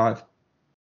gonna get a 5.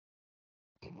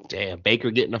 Damn,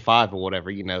 Baker getting a 5 or whatever,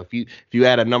 if you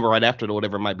add a number right after it or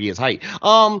whatever, it might be his height.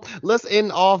 Let's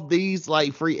end off these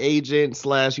like free agent /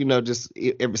 just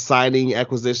signing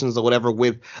acquisitions or whatever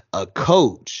with a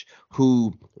coach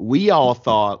who we all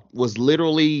thought was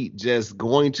literally just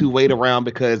going to wait around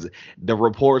because the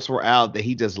reports were out that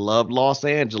he just loved Los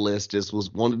Angeles, just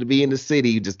wanted to be in the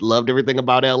city, just loved everything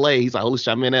about LA. He's like, holy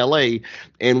shit, I'm in LA.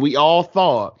 And we all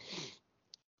thought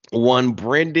one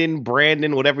Brandon,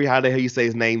 whatever how the hell you say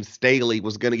his name, Staley,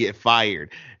 was going to get fired.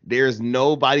 There's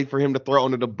nobody for him to throw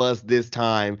under the bus this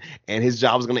time, and his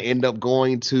job is going to end up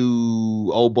going to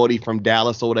old buddy from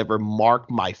Dallas or whatever. Mark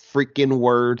my freaking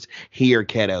words here,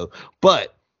 kiddo.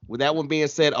 But with that one being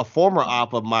said, a former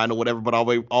op of mine or whatever, but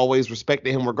always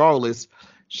respected him regardless,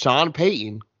 Sean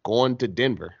Payton going to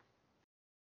Denver.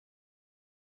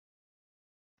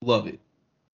 Love it.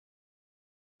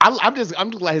 I'm just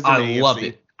glad he's in the AFC. Love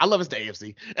it. I love it's the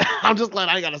AFC. I'm just glad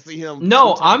I got to see him.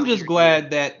 No, I'm just glad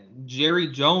that Jerry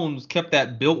Jones kept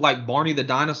that built like Barney the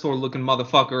dinosaur looking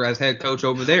motherfucker as head coach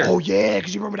over there. Oh yeah,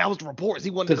 because you remember that was the reports.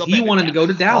 He wanted to go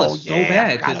to Dallas so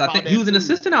bad because I think he was an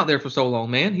assistant out there for so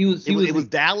long, man. It was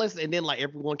Dallas, and then like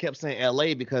everyone kept saying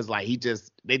LA because like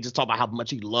they just talked about how much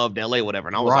he loved LA or whatever,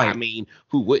 and I was like, I mean,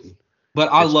 who wouldn't? But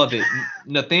I love it.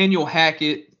 Nathaniel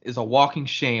Hackett is a walking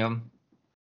sham.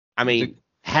 I mean.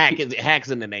 Hack's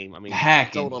in the name. I mean,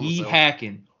 hacking.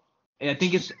 And I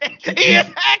think it's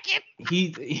hacking.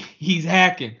 He's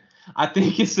hacking. I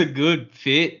think it's a good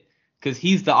fit because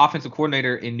he's the offensive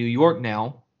coordinator in New York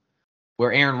now,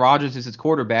 where Aaron Rodgers is his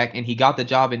quarterback, and he got the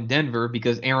job in Denver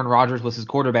because Aaron Rodgers was his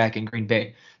quarterback in Green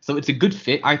Bay. So it's a good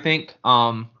fit, I think.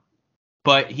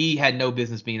 But he had no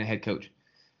business being a head coach.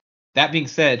 That being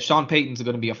said, Sean Payton's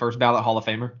going to be a first ballot Hall of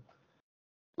Famer.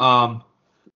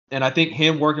 And I think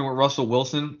him working with Russell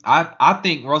Wilson, I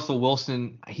think Russell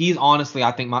Wilson, he's honestly,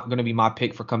 I think, going to be my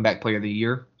pick for comeback player of the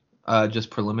year, just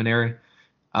preliminary.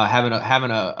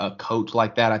 Having a coach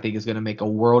like that, I think, is going to make a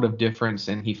world of difference,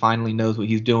 and he finally knows what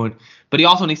he's doing. But he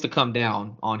also needs to come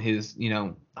down on his,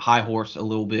 high horse a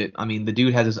little bit. I mean, the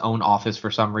dude has his own office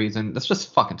for some reason. That's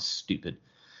just fucking stupid.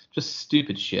 Just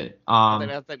stupid shit.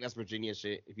 I think that's Virginia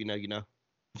shit. If you know, you know.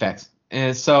 Facts.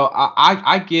 And so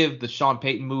I give the Sean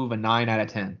Payton move a 9 out of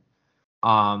 10.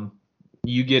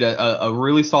 You get a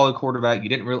really solid quarterback.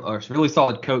 Or a really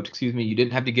solid coach. Excuse me. You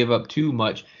didn't have to give up too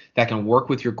much that can work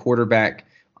with your quarterback.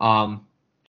 Y'all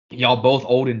both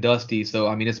old and dusty, so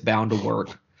I mean it's bound to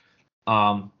work.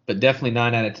 But definitely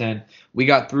 9 out of 10. We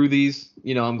got through these.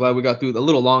 I'm glad we got through a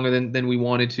little longer than we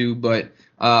wanted to, but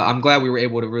I'm glad we were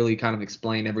able to really kind of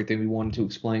explain everything we wanted to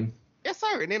explain. Yes,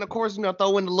 sir. And then, of course,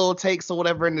 throw in the little takes or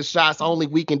whatever in the shots. Only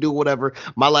we can do whatever.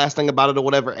 My last thing about it or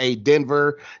whatever. Hey,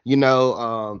 Denver,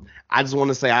 I just want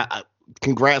to say I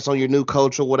congrats on your new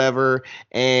coach or whatever.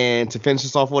 And to finish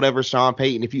this off, whatever, Sean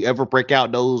Payton, if you ever break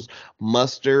out those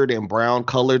mustard and brown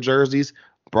color jerseys,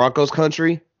 Broncos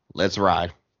country, let's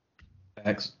ride.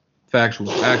 Facts. Factual.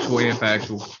 Actual and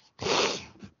factual.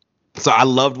 So I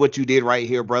loved what you did right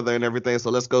here, brother, and everything.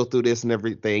 So let's go through this and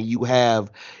everything. You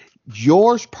have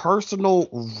yours personal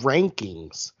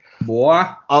rankings, boy,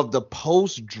 of the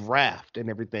post draft and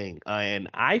everything, and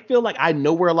I feel like I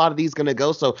know where a lot of these gonna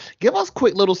go. So give us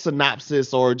quick little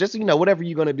synopsis, or just whatever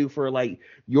you're gonna do for like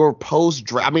your post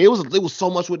draft. I mean, it was so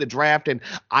much with the draft, and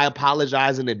I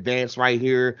apologize in advance right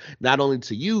here, not only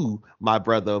to you, my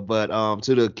brother, but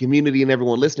to the community and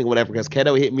everyone listening, whatever. Because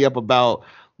Keto hit me up about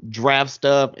draft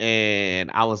stuff,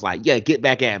 and I was like, yeah, get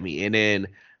back at me, and then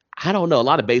I don't know, a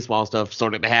lot of baseball stuff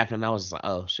started to happen, and I was just like,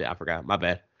 oh shit, I forgot, my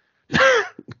bad.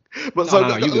 But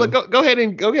go ahead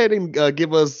and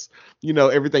give us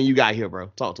everything you got here, bro.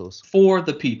 Talk to us. For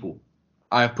the people,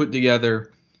 I have put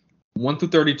together 1 through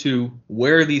 32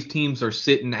 where these teams are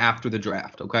sitting after the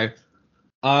draft. Okay.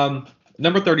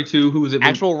 Number 32, who is it?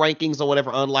 Actual rankings or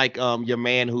whatever, unlike your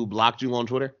man who blocked you on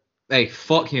Twitter. Hey,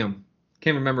 fuck him.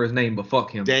 Can't remember his name, but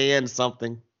fuck him. Dan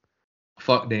something.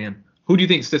 Fuck Dan. Who do you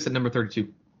think sits at number 32?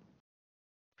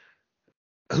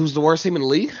 Who's the worst team in the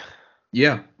league?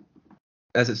 Yeah,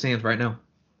 as it stands right now.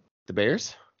 The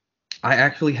Bears? I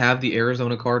actually have the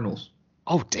Arizona Cardinals.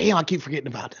 Oh, damn, I keep forgetting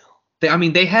about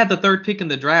them. They had the 3rd pick in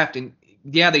the draft, and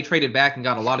yeah, they traded back and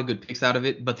got a lot of good picks out of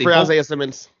it. But for Isaiah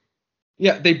Simmons.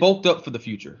 Yeah, they bulked up for the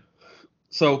future.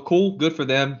 So cool, good for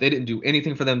them. They didn't do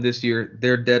anything for them this year.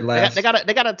 They're dead last. They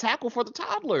got a tackle for the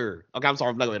toddler. Okay, I'm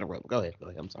sorry. I'm not going to interrupt. Go ahead.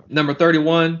 I'm sorry. Number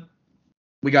 31,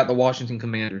 we got the Washington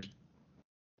Commanders.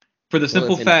 For the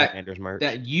simple fact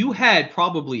that you had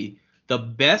probably the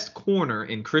best corner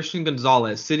in Christian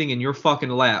Gonzalez sitting in your fucking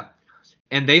lap,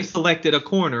 and they selected a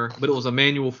corner, but it was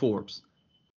Emmanuel Forbes.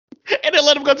 And then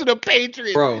let him go to the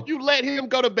Patriots. Bro. You let him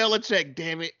go to Belichick,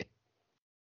 damn it.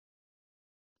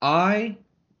 I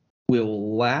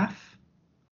will laugh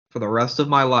for the rest of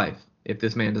my life if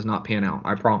this man does not pan out.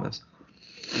 I promise.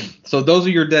 So those are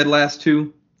your dead last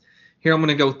two. Here I'm going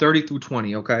to go 30 through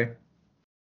 20, okay?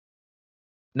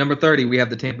 Number 30, we have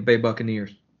the Tampa Bay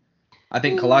Buccaneers. I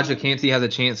think Kalijah Kancey has a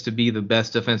chance to be the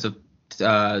best defensive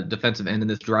end in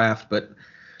this draft, but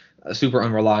super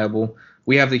unreliable.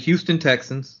 We have the Houston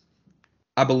Texans.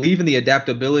 I believe in the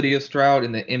adaptability of Stroud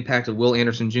and the impact of Will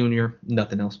Anderson Jr.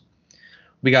 Nothing else.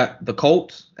 We got the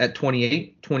Colts at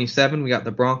 28. 27, we got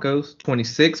the Broncos.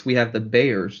 26, we have the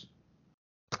Bears.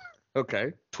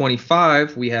 Okay.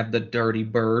 25, we have the Dirty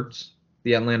Birds,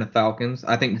 the Atlanta Falcons.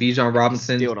 I think Bijan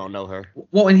Robinson. Still don't know her.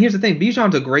 Well, and here's the thing.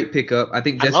 Bijan's a great pickup. I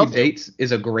think Jesse Bates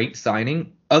is a great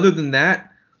signing. Other than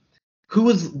that, who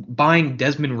is buying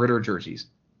Desmond Ridder jerseys?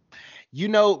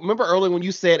 Remember earlier when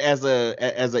you said as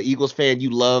a Eagles fan you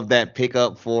love that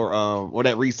pickup for or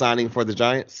that re-signing for the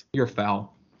Giants? You're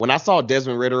foul. When I saw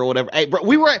Desmond Ridder or whatever, hey, bro,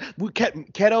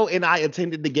 Keto and I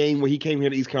attended the game where he came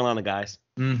here to East Carolina, guys.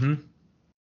 Mm-hmm.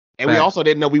 And we also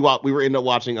didn't know we were ended up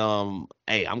watching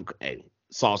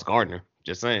Sauce Gardner.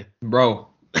 Just saying, bro.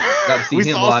 Got to see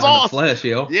him live in the flesh,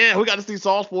 yo. Yeah, we got to see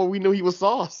Sauce before we knew he was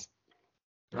Sauce.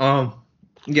 Yeah,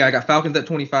 I got Falcons at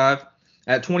 25.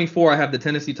 At 24, I have the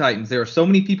Tennessee Titans. There are so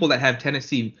many people that have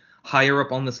Tennessee higher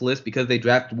up on this list because they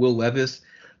drafted Will Levis.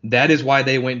 That is why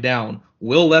they went down.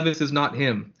 Will Levis is not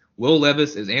him. Will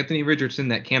Levis is Anthony Richardson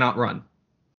that cannot run.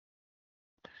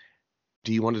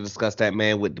 Do you want to discuss that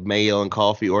man with the mayo and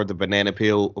coffee or the banana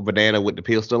with the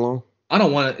peel still on? I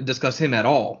don't want to discuss him at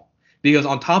all. Because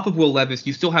on top of Will Levis,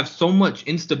 you still have so much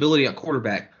instability at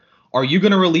quarterback. Are you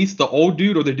going to release the old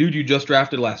dude or the dude you just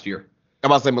drafted last year? I'm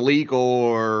about to say Malik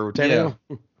or Tannehill.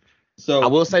 Yeah. So I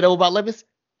will say though about Levis,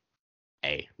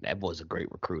 hey, that boy's a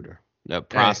great recruiter. That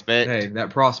prospect. Hey, that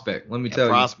prospect. Let me tell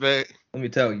you. Prospect. Let me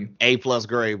tell you. A+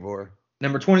 grade, boy.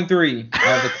 Number 23, I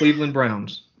have the Cleveland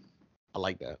Browns. I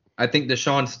like that. I think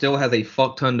Deshaun still has a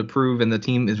fuck ton to prove, and the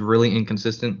team is really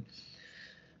inconsistent.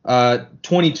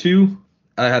 22,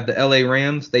 I have the LA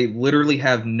Rams. They literally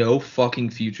have no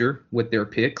fucking future with their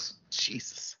picks.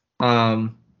 Jesus.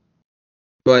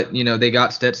 But, they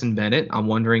got Stetson Bennett. I'm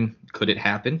wondering, could it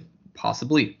happen?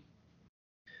 Possibly.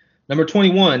 Number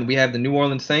 21, we have the New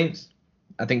Orleans Saints.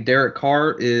 I think Derek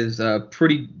Carr is a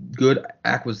pretty good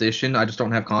acquisition. I just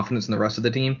don't have confidence in the rest of the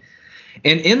team.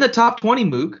 And in the top 20,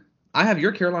 Mook, I have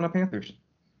your Carolina Panthers.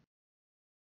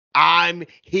 I'm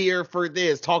here for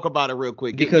this. Talk about it real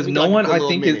quick. Because no one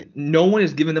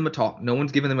is giving them a talk. No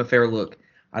one's giving them a fair look.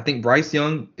 I think Bryce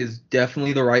Young is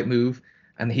definitely the right move.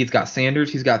 And he's got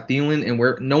Sanders, he's got Thielen, and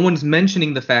no one's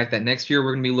mentioning the fact that next year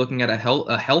we're going to be looking at a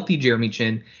healthy Jeremy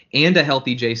Chin and a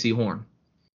healthy J.C. Horn.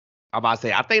 I'm about to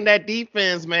say, I think that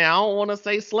defense, man, I don't want to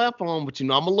say slept on, but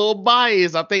I'm a little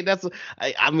biased. I think that's,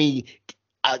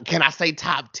 can I say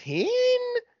top 10?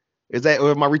 Is that,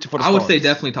 or am I reaching for the stars? I would say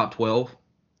definitely top 12.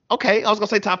 Okay, I was going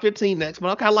to say top 15 next,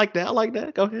 but okay, I like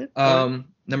that. Go ahead.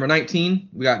 Number 19,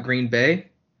 we got Green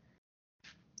Bay.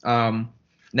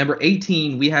 Number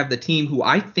 18, we have the team who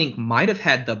I think might have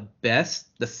had the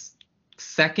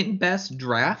second best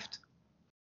draft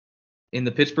in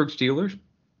the Pittsburgh Steelers.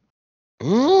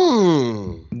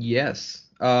 Yes.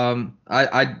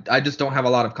 I just don't have a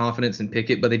lot of confidence in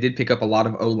Pickett, but they did pick up a lot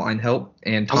of O-line help.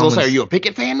 And I was going to say, are you a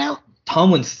Pickett fan now?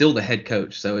 Tomlin's still the head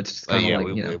coach, so it's kind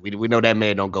of we know that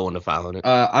man don't go into 500.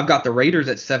 I've got the Raiders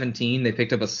at 17. They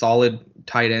picked up a solid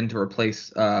tight end to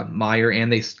replace Meyer,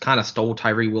 and they kind of stole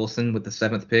Tyree Wilson with the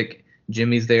 7th pick.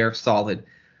 Jimmy's there, solid.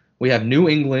 We have New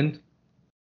England,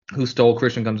 who stole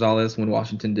Christian Gonzalez when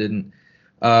Washington didn't.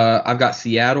 I've got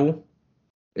Seattle.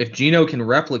 If Geno can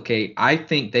replicate, I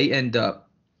think they end up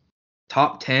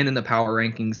top 10 in the power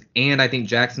rankings, and I think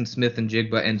Jackson Smith and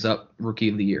Jigba ends up Rookie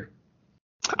of the Year.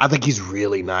 I think he's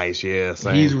really nice, yeah.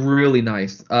 Same. He's really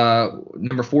nice.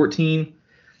 Number 14,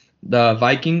 the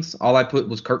Vikings. All I put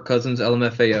was Kirk Cousins,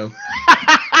 LMFAO.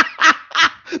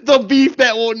 The beef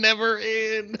that will never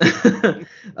end.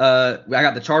 I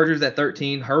got the Chargers at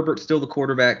 13. Herbert's still the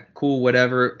quarterback. Cool,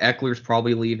 whatever. Eckler's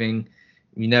probably leaving.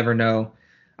 You never know.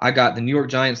 I got the New York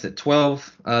Giants at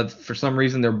 12. For some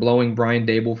reason, they're blowing Brian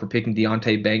Dable for picking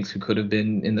Deontay Banks, who could have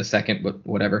been in the second, but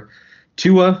whatever.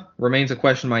 Tua remains a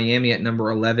question. Miami at number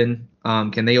 11.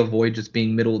 Can they avoid just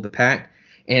being middle of the pack?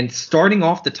 And starting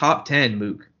off the top 10,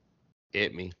 Mook.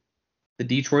 Hit me. The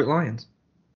Detroit Lions.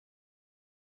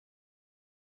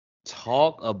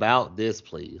 Talk about this,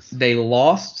 please. They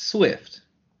lost Swift,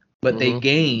 but they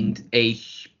gained a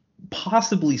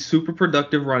possibly super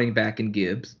productive running back in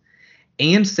Gibbs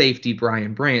and safety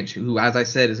Brian Branch, who, as I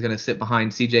said, is going to sit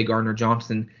behind C.J.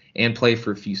 Gardner-Johnson and play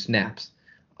for a few snaps.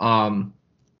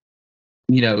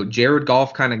 Jared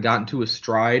Goff kind of got into a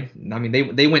stride. I mean,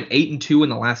 they went 8-2 in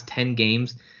the last 10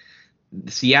 games.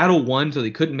 Seattle won, so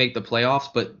they couldn't make the playoffs,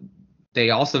 but they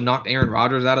also knocked Aaron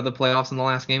Rodgers out of the playoffs in the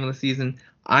last game of the season.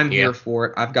 I'm here for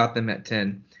it. I've got them at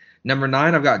 10. Number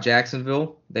 9, I've got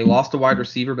Jacksonville. They lost a wide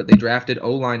receiver, but they drafted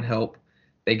O-line help.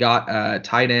 They got a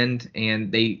tight end,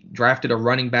 and they drafted a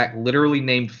running back literally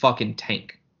named fucking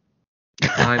Tank.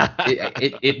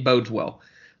 It bodes well.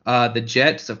 The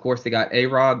Jets, of course, they got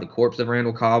A-Rod, the corpse of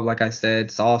Randall Cobb, like I said,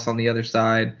 Sauce on the other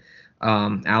side,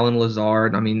 Alan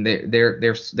Lazard. I mean,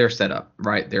 they're set up,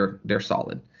 right? They're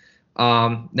solid.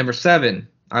 Number 7,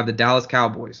 I have the Dallas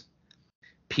Cowboys.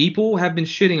 People have been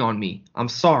shitting on me. I'm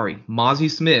sorry.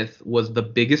 Mozzie Smith was the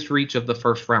biggest reach of the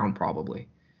first round, probably.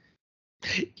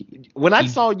 When I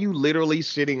saw you literally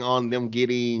shitting on them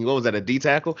getting, what was that, a D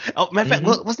tackle? Oh, matter of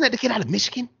fact, wasn't that the kid out of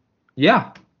Michigan?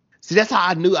 Yeah. See, that's how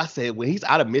I knew. I said, when he's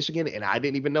out of Michigan and I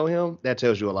didn't even know him, that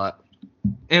tells you a lot.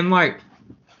 And,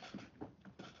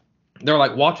 they're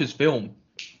like, watch his film.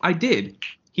 I did.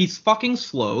 He's fucking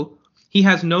slow. He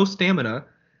has no stamina.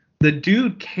 The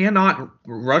dude cannot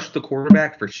rush the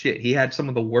quarterback for shit. He had some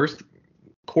of the worst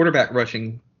quarterback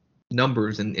rushing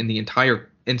numbers in the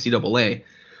entire NCAA.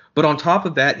 But on top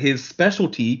of that, his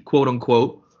specialty, quote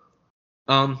unquote,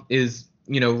 is,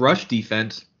 rush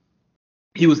defense.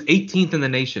 He was 18th in the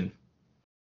nation.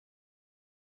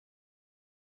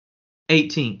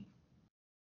 18th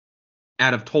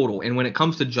out of total. And when it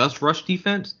comes to just rush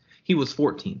defense, he was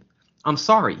 14th. I'm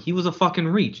sorry. He was a fucking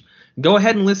reach. Go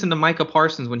ahead and listen to Micah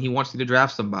Parsons when he wants you to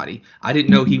draft somebody. I didn't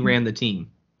know he ran the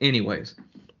team. Anyways.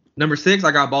 Number 6,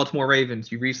 I got Baltimore Ravens.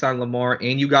 You re-signed Lamar,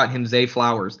 and you got him Zay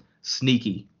Flowers.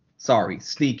 Sneaky. Sorry,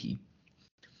 sneaky.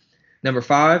 Number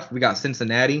 5, we got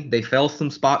Cincinnati. They fell some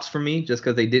spots for me just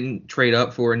because they didn't trade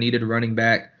up for a needed running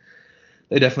back.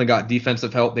 They definitely got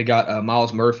defensive help. They got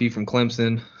Miles Murphy from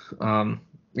Clemson.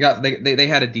 They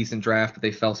had a decent draft, but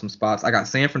they fell some spots. I got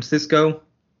San Francisco,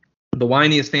 the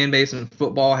whiniest fan base in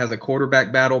football, has a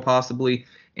quarterback battle possibly,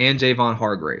 and Javon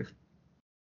Hargrave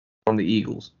from the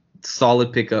Eagles.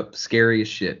 Solid pickup, scary as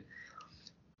shit.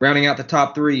 Rounding out the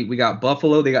top 3, we got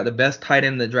Buffalo. They got the best tight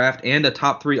end in the draft and a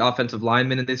top 3 offensive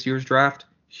lineman in this year's draft.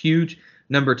 Huge.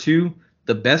 Number 2,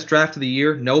 the best draft of the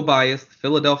year, no bias,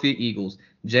 Philadelphia Eagles.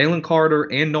 Jalen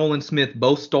Carter and Nolan Smith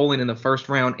both stolen in the first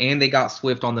round, and they got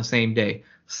Swift on the same day.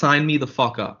 Sign me the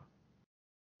fuck up.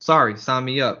 Sorry, sign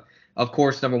me up. Of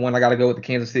course, number 1, I got to go with the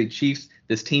Kansas City Chiefs.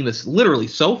 This team is literally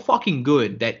so fucking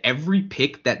good that every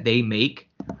pick that they make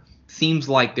seems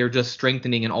like they're just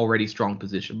strengthening an already strong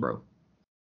position, bro.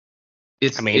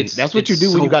 That's what you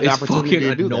do when you got the opportunity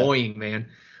to do that. It's annoying, man.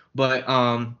 But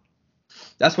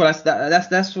that's what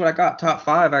I got. Top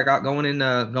 5 I got going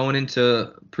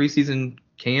into preseason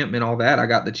camp and all that. I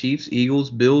got the Chiefs, Eagles,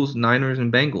 Bills, Niners,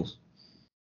 and Bengals.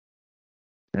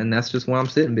 And that's just where I'm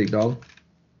sitting, big dog.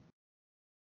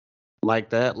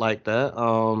 Like that.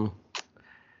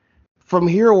 From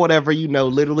here or whatever,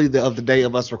 literally the day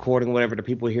of us recording, whatever, the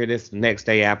people hear this the next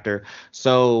day after.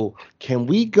 So can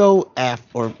we go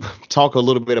or talk a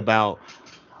little bit about,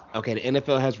 okay, the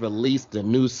NFL has released a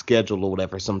new schedule or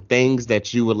whatever, some things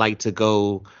that you would like to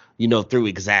go, through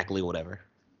exactly whatever.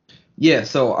 Yeah,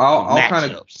 so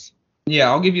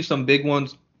I'll give you some big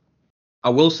ones. I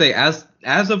will say, as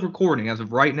of recording, as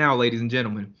of right now, ladies and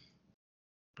gentlemen,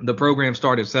 the program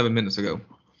started 7 minutes ago.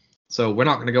 So we're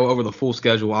not going to go over the full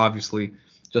schedule, obviously,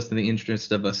 just in the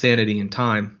interest of sanity and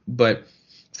time. But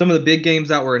some of the big games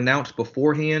that were announced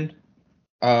beforehand,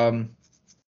 Super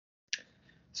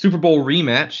Bowl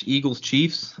rematch,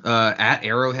 Eagles-Chiefs at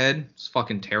Arrowhead. It's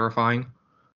fucking terrifying.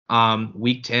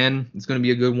 Week 10 is going to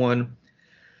be a good one.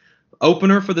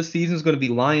 Opener for the season is going to be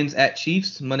Lions at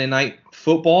Chiefs. Monday Night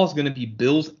Football is going to be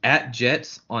Bills at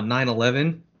Jets on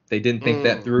 9/11. They didn't think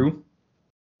that through.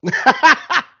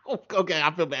 Okay, I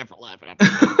feel bad for laughing.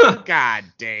 God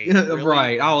dang. Really?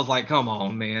 Right. I was like, come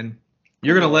on, man.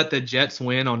 You're going to let the Jets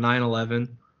win on 9/11.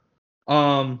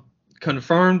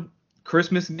 Confirmed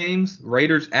Christmas games,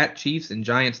 Raiders at Chiefs and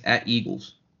Giants at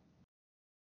Eagles.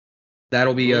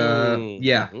 That'll be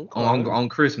on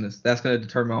Christmas. That's going to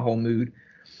determine my whole mood.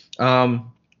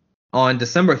 On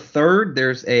December 3rd,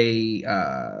 there's a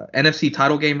NFC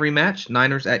title game rematch,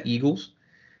 Niners at Eagles.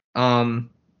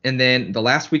 And then the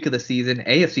last week of the season,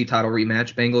 AFC title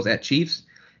rematch, Bengals at Chiefs.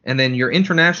 And then your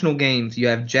international games, you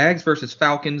have Jags versus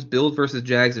Falcons, Bills versus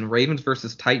Jags, and Ravens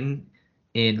versus Titan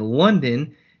in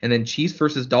London. And then Chiefs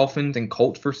versus Dolphins and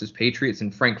Colts versus Patriots in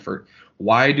Frankfurt.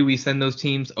 Why do we send those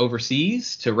teams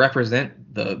overseas? To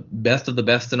represent the best of the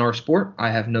best in our sport? I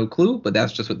have no clue, but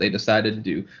that's just what they decided to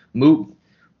do. Moot,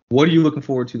 what are you looking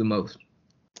forward to the most?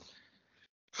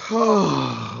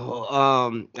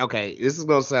 Okay, this is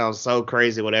gonna sound so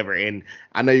crazy, whatever, and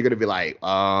I know you're gonna be like,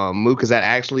 Mook, is that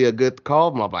actually a good call?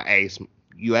 I'm like, hey,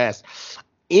 you asked.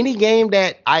 Any game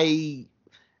that's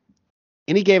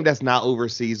not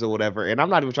overseas or whatever, and I'm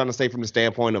not even trying to say from the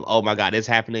standpoint of, oh my god, it's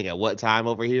happening at what time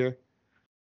over here?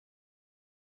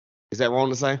 Is that wrong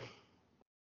to say?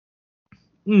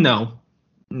 No,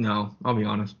 I'll be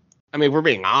honest. I mean, we're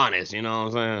being honest, you know what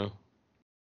I'm saying?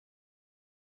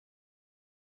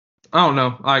 I don't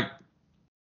know.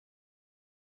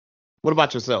 What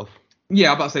about yourself? Yeah,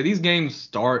 I'm about to say these games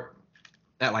start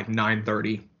at like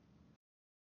 9:30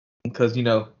 because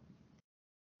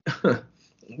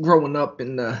growing up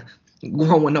in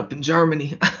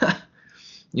Germany,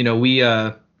 we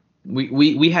had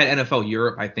NFL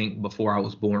Europe, I think, before I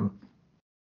was born,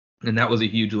 and that was a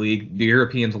huge league. The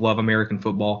Europeans love American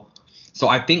football, so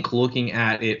I think looking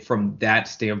at it from that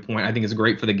standpoint, I think it's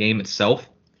great for the game itself.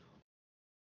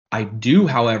 I do,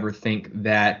 however, think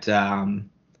that I'm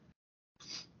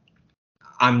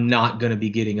not going to be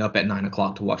getting up at 9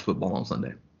 o'clock to watch football on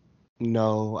Sunday.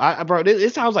 No, bro,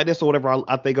 it sounds like this or whatever.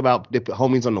 I think about the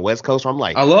homies on the West Coast. I'm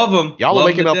like, I love them. Y'all are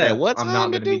waking up at what time? I'm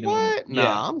not going to do what?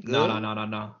 Nah, I'm good.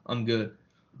 No, I'm good.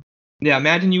 Yeah,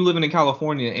 imagine you living in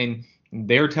California and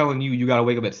they're telling you got to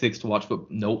wake up at 6 to watch football.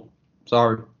 Nope,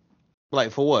 sorry.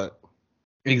 Like for what?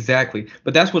 Exactly.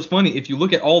 But that's what's funny. If you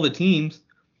look at all the teams,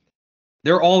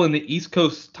 they're all in the East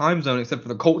Coast time zone except for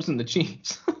the Colts and the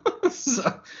Chiefs.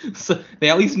 so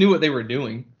they at least knew what they were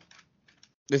doing.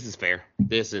 This is fair.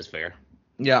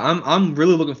 Yeah, I'm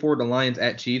really looking forward to Lions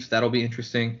at Chiefs. That'll be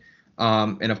interesting.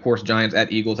 And of course Giants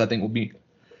at Eagles I think will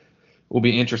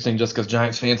be interesting just because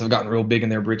Giants fans have gotten real big in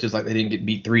their britches, like they didn't get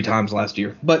beat 3 times last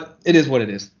year. But it is what it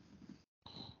is.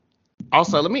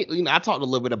 Also, I talked a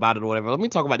little bit about it or whatever. Let me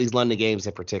talk about these London games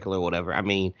in particular or whatever. I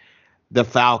mean, the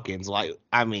Falcons,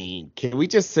 can we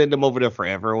just send them over there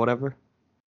forever or whatever?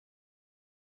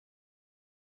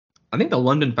 I think the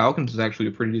London Falcons is actually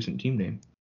a pretty decent team name.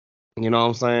 You know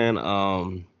what I'm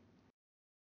saying?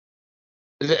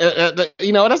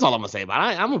 That's all I'm gonna say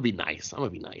about it. I'm gonna be nice.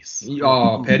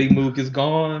 Oh, Petty Mook is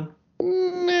gone.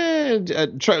 I'm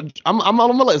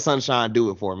gonna let Sunshine do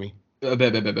it for me.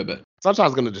 Bet.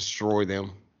 Sunshine's gonna destroy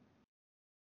them.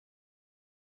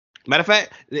 Matter of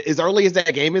fact, as early as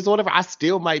that game is or whatever, I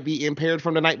still might be impaired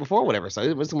from the night before or whatever. So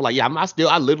it's like, yeah,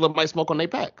 I literally might smoke on their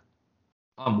pack.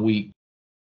 I'm weak.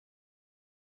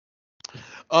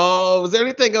 Was there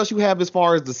anything else you have as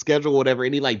far as the schedule or whatever?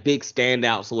 Any like big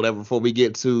standouts or whatever before we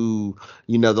get to,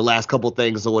 the last couple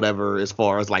things or whatever as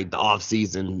far as like the off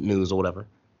season news or whatever?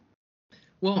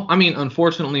 Well, I mean,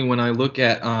 unfortunately, when I look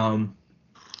at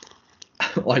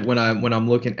like when I'm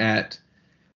looking at,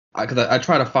 because I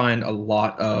try to find a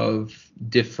lot of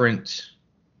different,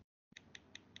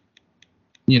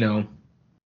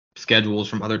 schedules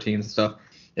from other teams and stuff.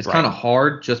 It's kind of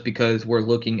hard just because we're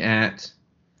looking at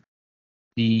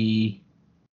the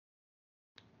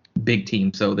big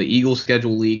team. So the Eagles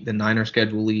schedule leak, the Niners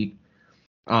schedule leak.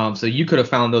 So you could have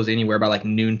found those anywhere by like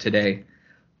noon today.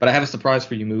 But I have a surprise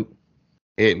for you, Moot.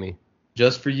 Hit me.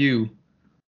 Just for you.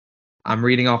 I'm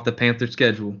reading off the Panthers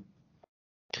schedule.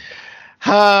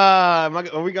 Are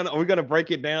we gonna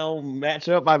break it down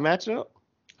matchup by matchup?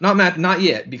 Not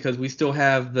yet, because we still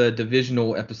have the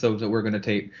divisional episodes that we're gonna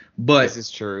tape. But this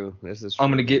is true.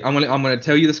 I'm gonna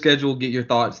tell you the schedule, get your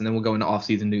thoughts, and then we'll go into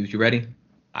off-season news. You ready?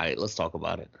 All right, let's talk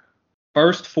about it.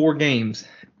 First 4 games: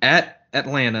 at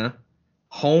Atlanta,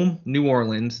 home New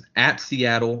Orleans, at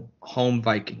Seattle, home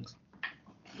Vikings.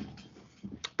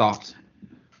 Thoughts?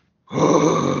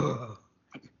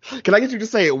 Can I get you to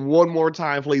say it one more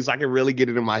time, please, so I can really get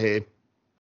it in my head?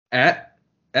 At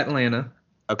Atlanta.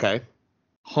 Okay.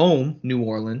 Home New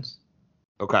Orleans.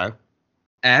 Okay.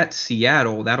 At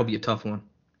Seattle, that'll be a tough one.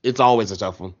 It's always a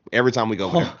tough one. Every time we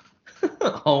go there.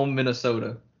 Home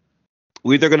Minnesota.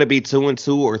 We're either gonna be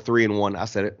 2-2 or 3-1. I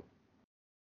said it.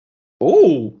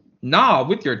 Oh, nah,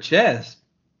 with your chest.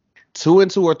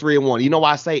 2-2 or 3-1. You know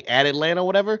why I say at Atlanta,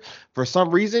 whatever? For some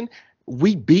reason,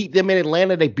 we beat them in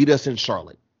Atlanta. They beat us in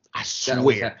Charlotte. I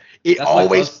swear, it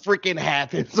always freaking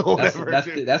happens. Or whatever.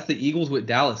 That's the Eagles with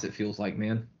Dallas. It feels like,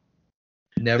 man.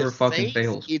 Never fucking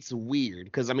fails. It's weird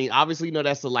because I mean, obviously,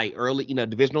 that's a like early,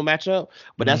 divisional matchup,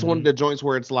 but that's one of the joints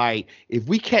where it's like if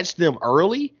we catch them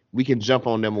early, we can jump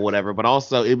on them or whatever. But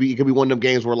also, it could be one of them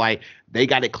games where like they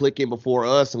got it clicking before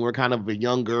us, and we're kind of a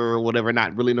younger or whatever,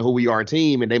 not really know who we are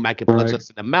team, and they might can punch us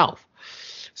in the mouth.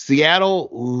 Seattle,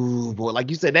 ooh boy, like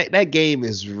you said, that game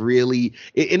is really.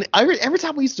 And every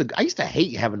time I used to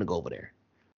hate having to go over there.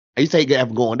 I used to hate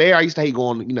going there. I used to hate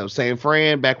going, San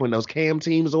Fran back when those Cam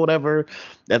teams or whatever.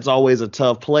 That's always a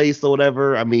tough place or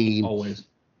whatever. I mean, always.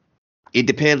 It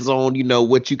depends on,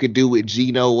 what you could do with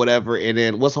Geno or whatever. And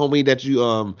then what's homie that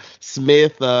you,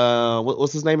 Smith,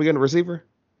 what's his name again, the receiver?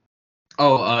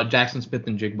 Oh, Jackson Smith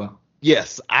and Jigba.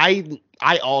 Yes, I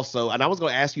also, and I was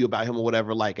going to ask you about him or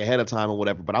whatever, like ahead of time or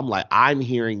whatever, but I'm like, I'm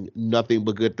hearing nothing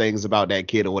but good things about that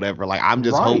kid or whatever. Like, I'm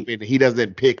just hoping he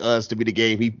doesn't pick us to be the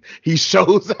game he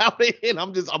shows out in.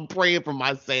 I'm praying for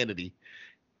my sanity.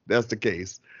 That's the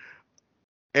case.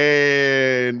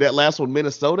 And that last one,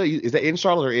 Minnesota, is that in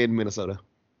Charlotte or in Minnesota?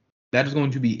 That is going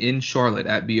to be in Charlotte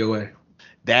at BOA.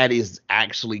 That is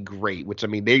actually great, which I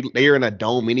mean, they are in a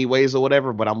dome anyways or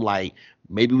whatever, but I'm like,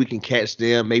 maybe we can catch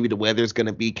them. Maybe the weather's going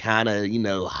to be kind of,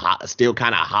 hot, still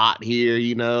kind of hot here,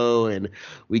 and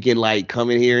we can like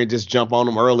come in here and just jump on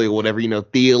them early or whatever,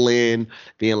 Thielen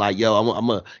being like, yo, I'm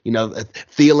a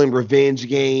Thielen revenge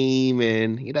game.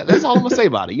 And, that's all I'm going to say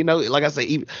about it. Like I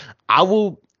say,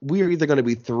 we are either going to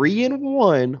be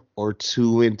 3-1 or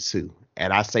 2-2.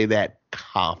 And I say that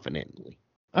confidently.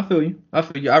 I feel you.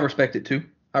 I respect it too.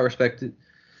 I respect it.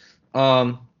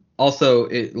 Also,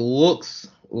 it looks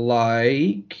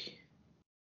like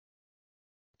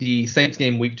the Saints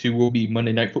game week 2 will be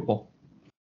Monday Night Football.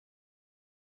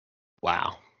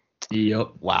 Wow. Yep.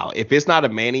 Wow. If it's not a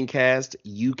Manning cast,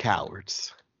 you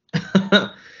cowards.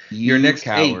 Your next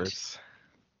cowards.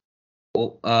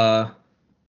 8. Well,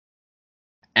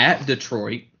 at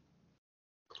Detroit,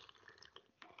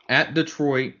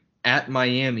 at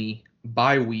Miami,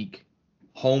 bye week,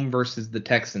 home versus the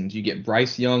Texans. You get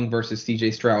Bryce Young versus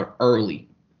CJ Stroud early.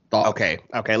 Thoughts?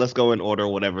 Okay, let's go in order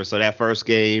or whatever. So that first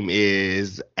game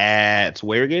is at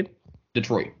where again?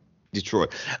 Detroit.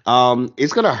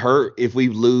 It's gonna hurt if we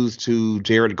lose to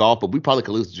Jared Goff, but we probably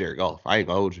could lose to Jared Goff. I ain't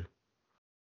gonna hold you.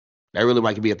 That really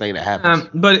might be a thing that happens.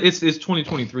 But it's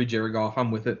 2023 Jared Goff.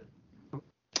 I'm with it.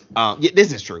 Yeah,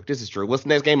 this is true. What's the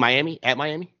next game? Miami? At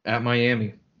Miami? At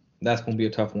Miami. That's gonna be a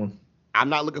tough one. I'm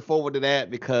not looking forward to that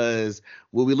because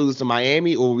will we lose to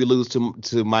Miami or will we lose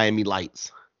to Miami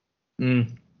Lights?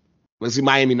 Let's see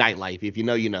Miami Nightlife. If you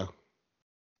know, you know.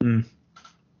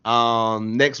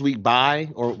 Next week bye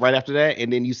or right after that,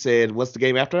 and then you said what's the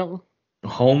game after that one?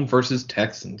 Home versus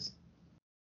Texans.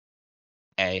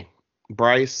 Hey,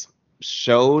 Bryce,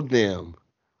 show them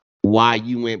why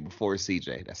you went before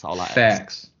CJ. That's all I ask.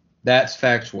 Facts. That's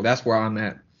factual. That's where I'm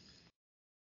at.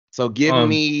 So give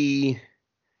me.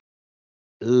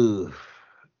 You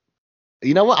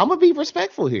know what? I'm gonna be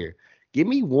respectful here. Give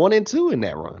me 1 and 2 in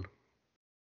that run.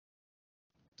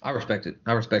 I respect it.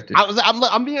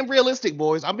 I'm being realistic,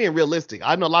 boys. I'm being realistic.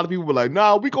 I know a lot of people were like,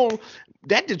 "Nah, we going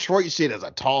that Detroit shit is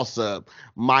a toss up."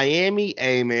 Miami,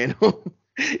 hey man,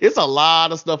 it's a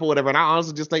lot of stuff or whatever. And I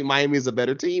honestly just think Miami is a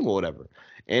better team or whatever.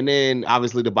 And then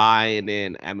obviously the bye, and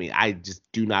then I mean, I just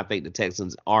do not think the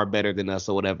Texans are better than us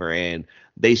or whatever. And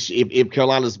they, if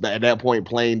Carolina's at that point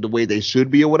playing the way they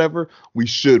should be or whatever, we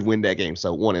should win that game.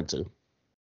 So 1 and 2.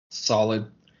 Solid.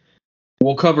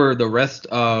 We'll cover the rest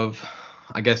of,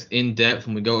 I guess, in depth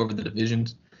when we go over the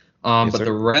divisions. But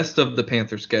the rest of the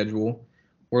Panther schedule,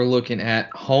 we're looking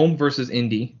at home versus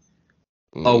Indy,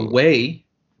 away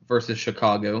versus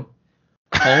Chicago,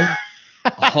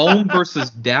 home versus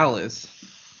Dallas,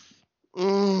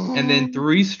 and then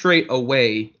 3 straight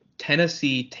away: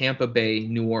 Tennessee, Tampa Bay,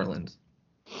 New Orleans.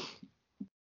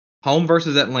 Home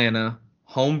versus Atlanta,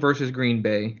 home versus Green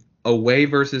Bay, away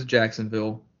versus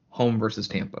Jacksonville, home versus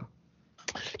Tampa.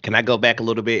 Can I go back a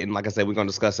little bit? And like I said, we're going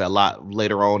to discuss that a lot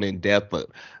later on in depth, but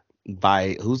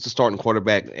by who's the starting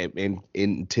quarterback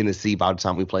in Tennessee by the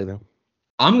time we play them?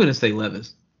 I'm going to say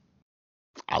Levis.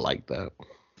 I like that.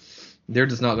 They're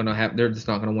just not going to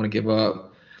want to give up.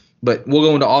 But we'll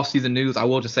go into off-season news. I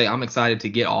will just say I'm excited to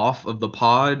get off of the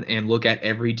pod and look at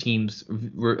every team's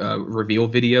reveal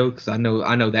video because I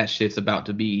know that shit's about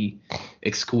to be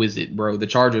exquisite, bro. The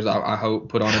Chargers, I hope,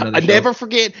 put on another show.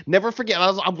 Never forget.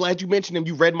 I'm glad you mentioned him.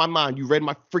 You read my mind. You read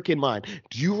my freaking mind.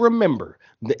 Do you remember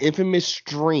the infamous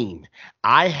stream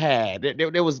I had?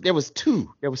 There was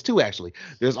two. There was two actually.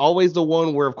 There's always the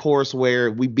one where, of course, where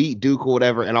we beat Duke or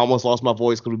whatever, and I almost lost my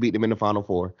voice because we beat them in the Final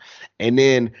Four, and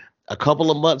then a couple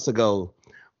of months ago,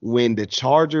 when the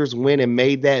Chargers went and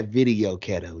made that video,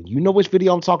 Keto, you know which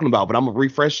video I'm talking about, but I'm going to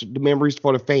refresh the memories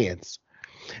for the fans.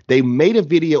 They made a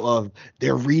video of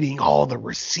they're reading all the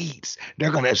receipts.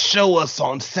 They're going to show us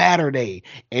on Saturday.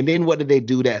 And then what did they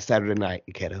do that Saturday night,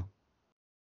 Keto?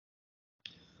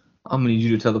 I'm going to need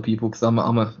you to tell the people because I'm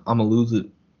going to lose it.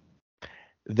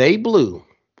 They blew.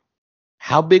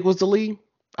 How big was the lead?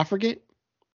 I forget.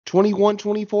 21,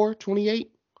 24,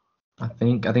 28? I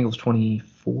think it was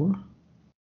 24.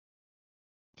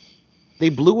 They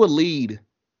blew a lead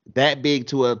that big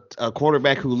to a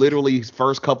quarterback who literally his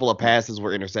first couple of passes were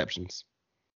interceptions.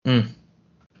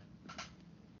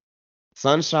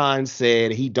 Sunshine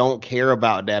said he don't care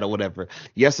about that or whatever.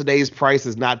 Yesterday's price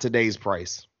is not today's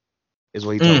price, is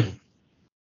what he told me.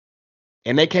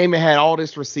 And they came and had all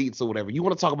this receipts or whatever. You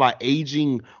want to talk about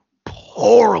aging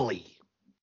poorly,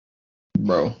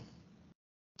 bro?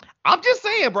 I'm just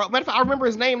saying, bro. Matter of fact, I remember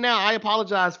his name now. I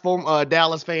apologize for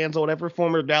Dallas fans or whatever,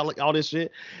 former Dallas, all this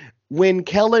shit. When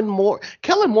Kellen Moore is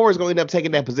going to end up taking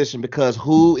that position because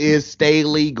who is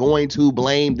Staley going to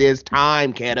blame this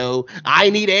time, Keto?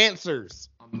 I need answers.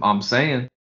 I'm saying.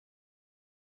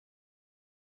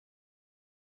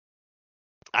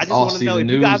 I just want to know if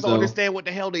you guys don't understand what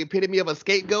the hell the epitome of a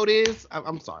scapegoat is.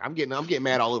 I'm sorry. I'm getting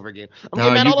mad all over again.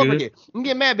 I'm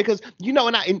getting mad because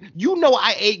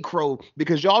I ate crow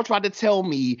because y'all tried to tell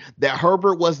me that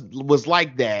Herbert was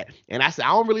like that, and I said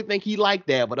I don't really think he like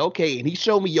that, but okay. And he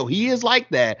showed me, he is like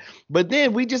that. But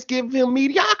then we just give him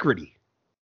mediocrity.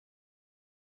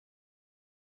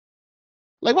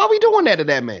 Like, why are we doing that to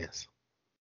that man?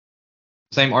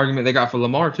 Same argument they got for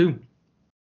Lamar too.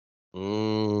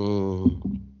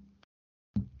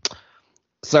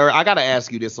 Sir, I gotta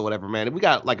ask you this or whatever, man. We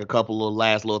got like a couple of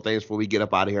last little things before we get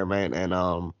up out of here, man. And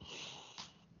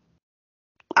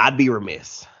I'd be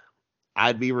remiss.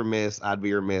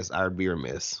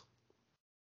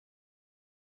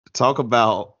 Talk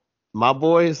about my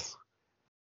boys,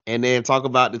 and then talk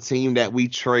about the team that we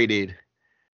traded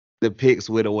the picks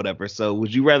with or whatever. So,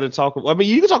 would you rather talk? I mean,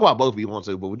 you can talk about both if you want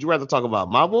to, but would you rather talk about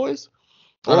my boys,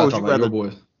 or would you rather your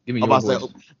boys? Give me your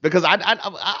boys. Because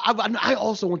I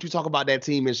also want you to talk about that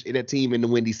team in the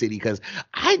Windy City because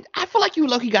I feel like you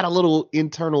lucky got a little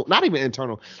internal, not even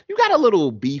internal. You got a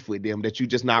little beef with them that you're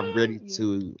just not ready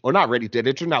to, or not ready to,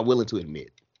 that you're not willing to admit.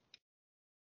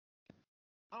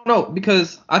 I don't know,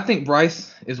 because I think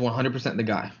Bryce is 100% the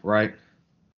guy, right?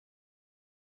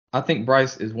 I think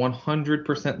Bryce is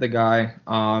 100% the guy.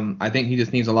 I think he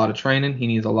just needs a lot of training. He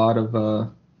needs a lot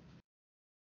of,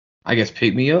 I guess,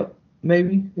 pick me up,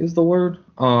 maybe is the word.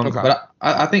 Okay. But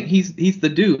I think he's the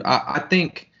dude. I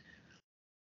think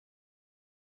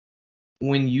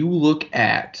when you look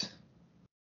at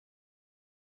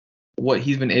what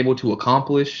he's been able to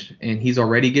accomplish and he's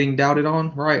already getting doubted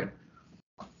on, right?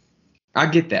 I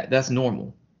get that. That's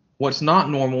normal. What's not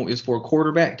normal is for a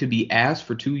quarterback to be asked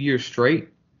for 2 years straight.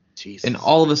 Jesus. And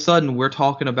all of a sudden, we're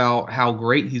talking about how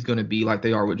great he's going to be like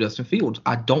they are with Justin Fields.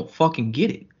 I don't fucking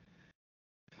get it.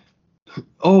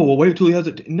 Oh, well, wait until he has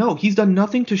it. No, he's done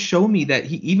nothing to show me that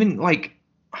he even, like,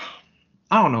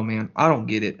 I don't know, man. I don't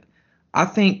get it. I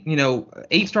think,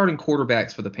 8 starting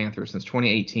quarterbacks for the Panthers since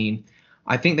 2018.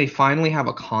 I think they finally have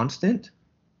a constant.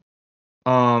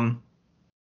 But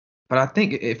I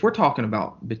think if we're talking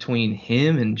about between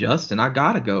him and Justin, I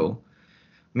gotta go.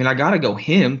 I gotta go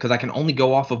him because I can only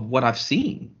go off of what I've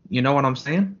seen. You know what I'm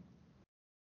saying?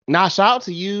 Nah, shout out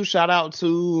to you. Shout out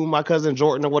to my cousin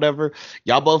Jordan or whatever.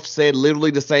 Y'all both said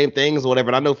literally the same things or whatever.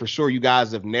 And I know for sure you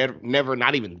guys have never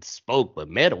not even spoke but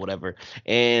met or whatever.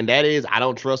 And that is, I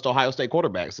don't trust Ohio State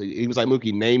quarterbacks. So he was like,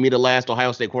 Mookie, name me the last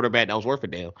Ohio State quarterback that was worth a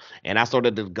damn. And I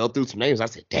started to go through some names. I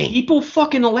said, dang. People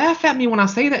fucking laugh at me when I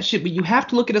say that shit, but you have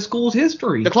to look at a school's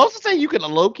history. The closest thing you can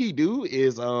low key do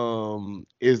is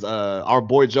our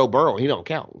boy Joe Burrow. He don't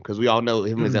count because we all know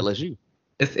him as LSU.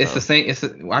 It's the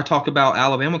same. I talk about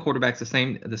Alabama quarterbacks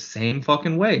the same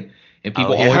fucking way, and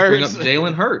people always bring up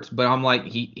Jalen Hurts, but I'm like,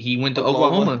 he went to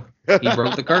Oklahoma, he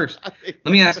broke the curse. Let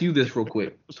me ask you this real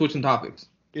quick, switching topics.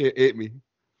 Hit me.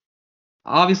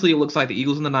 Obviously, it looks like the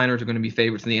Eagles and the Niners are going to be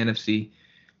favorites in the NFC.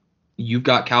 You've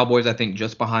got Cowboys, I think,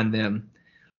 just behind them.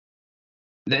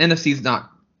 The NFC's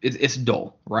not. It's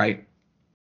dull, right?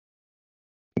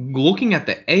 Looking at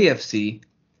the AFC,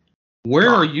 where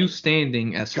are you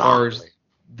standing as far as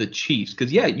the Chiefs?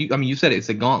 Because you said it's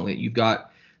a gauntlet. You've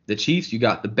got the Chiefs, you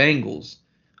got the Bengals,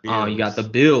 you got the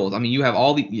Bills. You have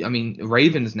all the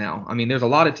Ravens now. There's a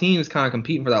lot of teams kind of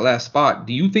competing for that last spot.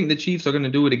 Do you think the Chiefs are going to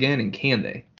do it again, and can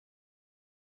they?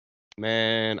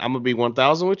 Man, I'm gonna be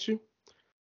 1,000 with you.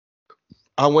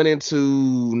 I went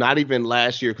into not even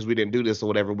last year because we didn't do this or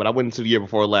whatever, but I went into the year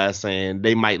before last saying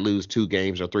they might lose 2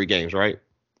 games or 3 games, right?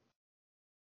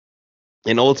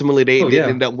 And ultimately, they didn't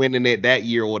end up winning it that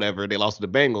year or whatever. They lost to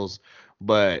the Bengals.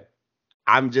 But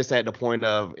I'm just at the point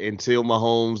of until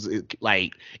Mahomes,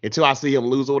 until I see him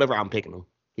lose or whatever, I'm picking him.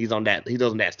 He's on that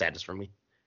status for me.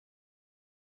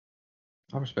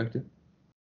 I respect it.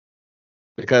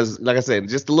 Because, like I said,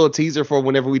 just a little teaser for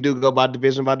whenever we do go by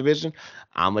division,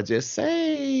 I'm going to just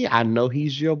say, I know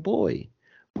he's your boy.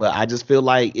 But I just feel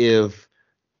like if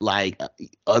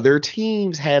other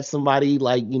teams had somebody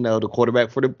the quarterback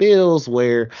for the Bills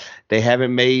where they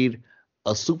haven't made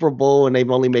a Super Bowl and they've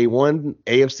only made one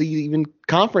AFC even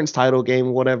conference title game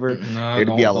or whatever,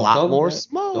 there'd be a lot more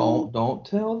smoke. Don't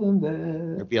tell them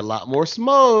that. There'd be a lot more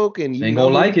smoke, and they ain't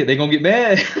gonna like it. They gonna get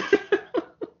mad.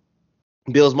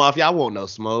 Bills Mafia, I won't no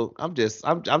smoke. I'm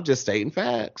just stating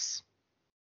facts.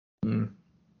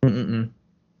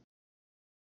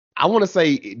 I want to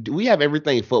say, do we have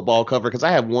everything football covered? Because I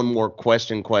have one more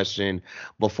question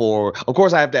before. Of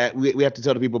course, I have to. We have to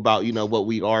tell the people about what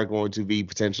we are going to be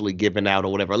potentially giving out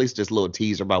or whatever. At least just a little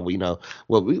teaser about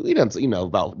what we done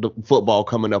about the football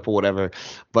coming up or whatever.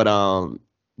 But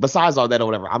besides all that or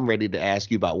whatever, I'm ready to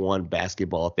ask you about one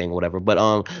basketball thing or whatever.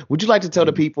 But would you like to tell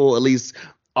the people at least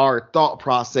our thought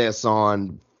process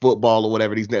on football or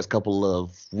whatever these next couple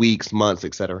of weeks, months,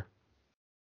 etc.?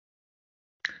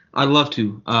 I'd love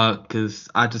to, because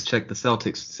I just checked the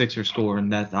Celtics Sixers score,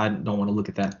 and that I don't want to look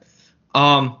at that.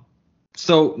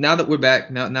 So now that we're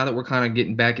back, now that we're kind of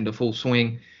getting back into full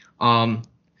swing,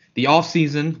 the off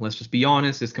season, let's just be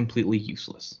honest, is completely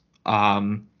useless.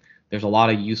 There's a lot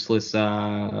of useless,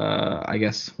 I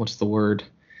guess, what's the word?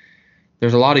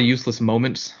 There's a lot of useless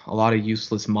moments, a lot of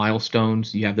useless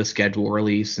milestones. You have the schedule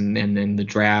release and then the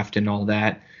draft and all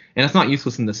that. And it's not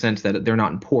useless in the sense that they're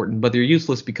not important, but they're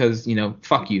useless because,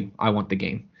 fuck you, I want the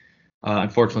game.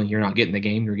 Unfortunately, you're not getting the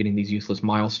game. You're getting these useless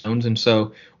milestones. And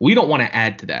so we don't want to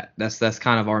add to that. That's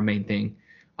kind of our main thing.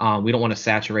 We don't want to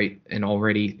saturate an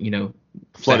already,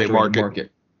 flooded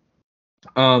market.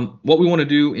 What we want to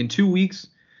do in 2 weeks,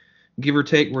 give or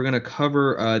take, we're going to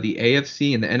cover the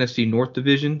AFC and the NFC North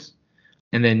divisions.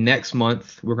 And then next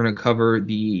month, we're going to cover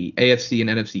the AFC and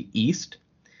NFC East.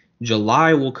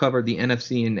 July, we'll cover the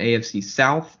NFC and AFC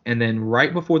South. And then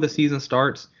right before the season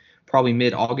starts, probably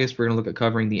mid-August, we're going to look at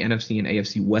covering the NFC and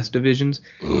AFC West divisions.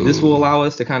 This will allow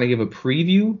us to kind of give a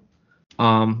preview,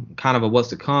 kind of what's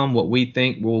to come, what we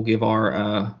think. We'll give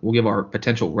our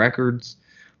potential records.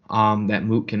 that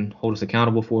Mook can hold us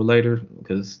accountable for later,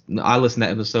 because I listened to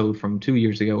that episode from 2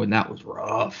 years ago and that was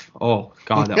rough. Oh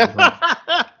God, that was rough.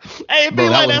 Hey, it be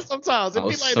like that sometimes. That It be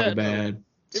was like so that bad, though.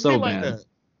 It be so like bad. that.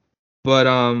 But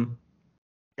I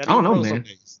don't know, grow man.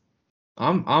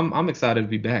 I'm excited to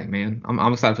be back, man.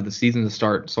 I'm excited for the season to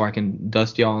start so I can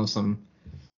dust y'all on some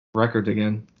records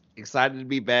again. Excited to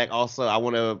be back. Also, I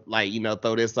want to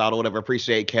throw this out or whatever.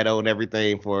 Appreciate Keto and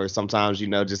everything for sometimes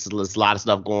just a lot of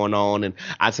stuff going on. And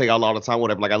I tell y'all all the time,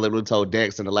 whatever. Like I literally told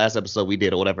Dex in the last episode we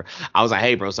did or whatever. I was like,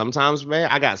 hey, bro, sometimes man,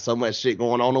 I got so much shit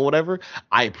going on or whatever.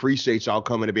 I appreciate y'all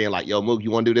coming and being like, yo, Mook,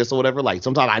 you want to do this or whatever. Like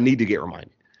sometimes I need to get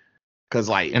reminded. Cause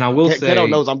like, and I will say, Keto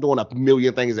knows I'm doing a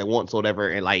million things at once or whatever,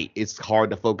 and like it's hard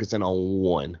to focus in on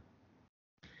one.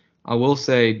 I will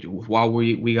say, while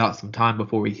we got some time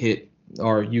before we hit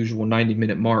our usual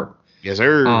 90-minute mark. Yes,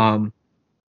 sir.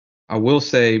 I will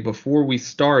say before we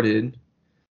started,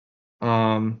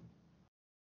 some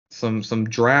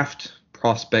draft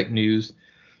prospect news.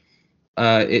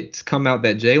 It's come out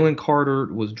that Jalen Carter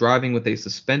was driving with a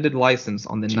suspended license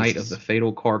on the night of the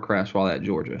fatal car crash while at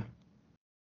Georgia.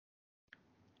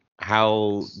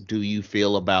 How do you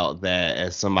feel about that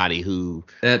as somebody who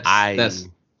I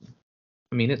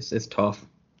mean, it's tough.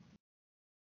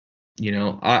 You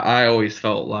know, I always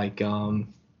felt like gosh,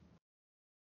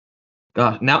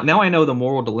 now I know the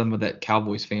moral dilemma that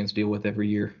Cowboys fans deal with every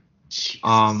year. Jesus.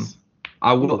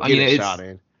 I will. I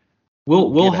mean,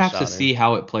 we'll have to see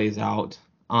how it plays out.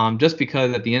 Just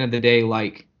because at the end of the day,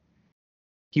 like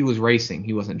he was racing,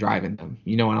 he wasn't driving them.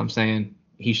 You know what I'm saying?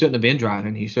 He shouldn't have been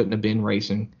driving. He shouldn't have been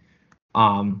racing.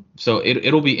 So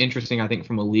it'll be interesting, I think,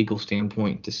 from a legal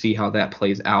standpoint to see how that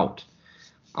plays out.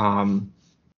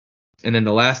 And then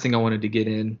the last thing I wanted to get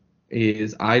in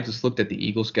is I just looked at the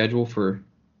Eagles schedule for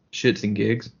shits and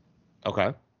gigs.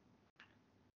 Okay.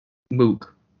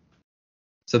 Mook.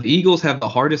 So the Eagles have the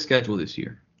hardest schedule this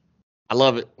year. I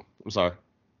love it. I'm sorry.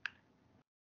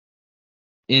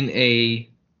 In a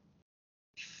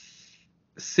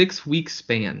 6-week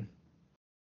span.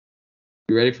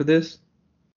 You ready for this?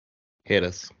 Hit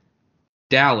us.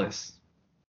 Dallas.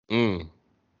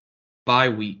 Bye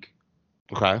week.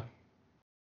 Okay.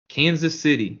 Kansas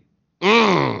City.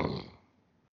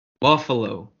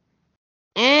 Buffalo.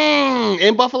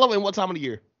 In Buffalo, in what time of the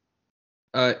year?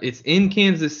 It's in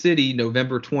Kansas City,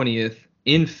 November 20th.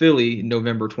 In Philly,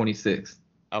 November 26th.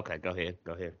 Okay, go ahead.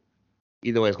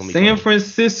 Either way, it's gonna be San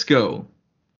Francisco.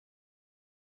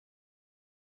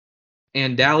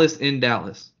 And Dallas in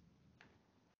Dallas.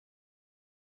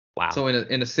 Wow. So in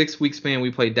a 6-week span,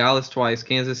 we played Dallas twice,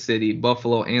 Kansas City,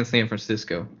 Buffalo, and San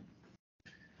Francisco.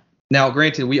 Now,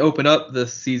 granted, we open up the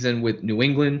season with New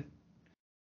England.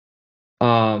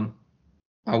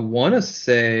 I want to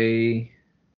say,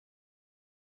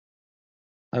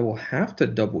 I will have to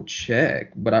double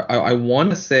check, but I want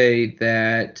to say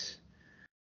that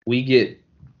we get,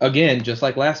 again, just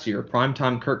like last year,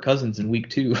 primetime Kirk Cousins in week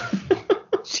 2.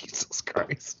 Jesus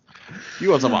Christ.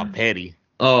 You want to talk about petty.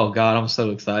 Oh, God, I'm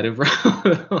so excited, bro.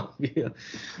 Yeah.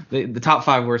 The top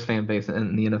 5 worst fan base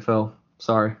in the NFL.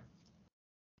 Sorry.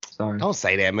 Don't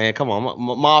say that, man. Come on.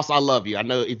 Moss, I love you. I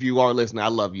know if you are listening, I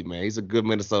love you, man. He's a good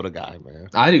Minnesota guy, man.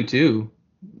 I do, too.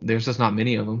 There's just not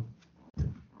many of them.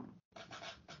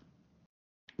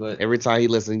 But every time he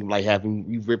listens, like having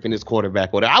you ripping his quarterback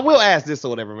or whatever. I will ask this or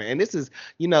whatever, man. And this is,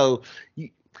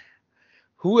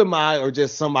 who am I or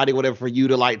just somebody, whatever, for you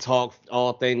to like talk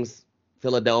all things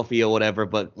Philadelphia or whatever,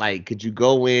 but like, could you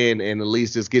go in and at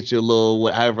least just get you a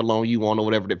little, however long you want or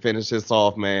whatever to finish this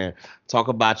off, man? Talk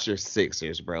about your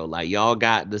Sixers, bro. Like, y'all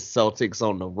got the Celtics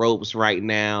on the ropes right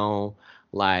now.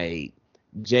 Like,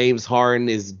 James Harden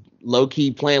is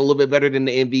low-key playing a little bit better than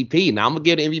the MVP. Now, I'm going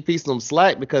to give the MVP some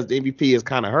slack because the MVP is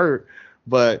kind of hurt,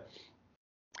 but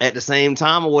at the same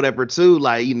time or whatever too,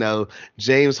 like,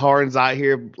 James Harden's out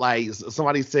here, like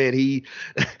somebody said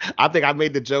I think I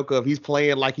made the joke of he's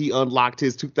playing like he unlocked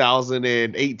his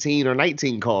 2018 or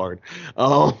 19 card.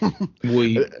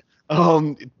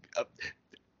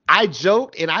 I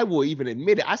joked, and I will even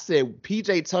admit it. I said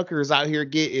PJ Tucker is out here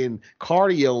getting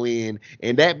cardio in,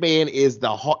 and that man is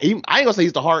the heart. I ain't gonna say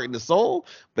he's the heart and the soul,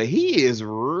 but he is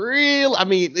real. I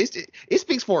mean, it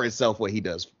speaks for itself what he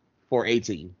does for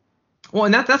 18. Well,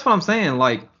 and that's what I'm saying.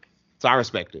 Like, so I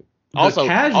respect it. Also,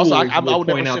 I would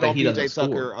never shit on PJ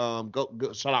Tucker.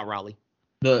 Go, shout out Raleigh.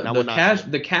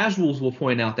 The casuals will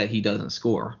point out that he doesn't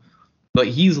score, but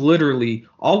he's literally,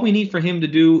 all we need for him to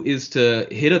do is to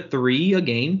hit a 3 a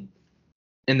game,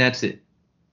 and that's it.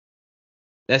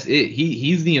 That's it.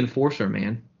 He's the enforcer,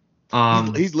 man.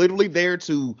 He's literally there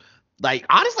to, like,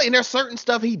 honestly, and there's certain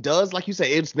stuff he does, like you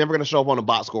say, it's never gonna show up on a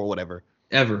box score or whatever.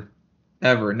 Ever.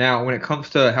 Ever. Now, when it comes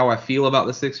to how I feel about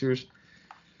the Sixers,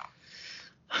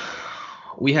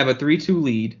 we have a 3-2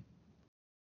 lead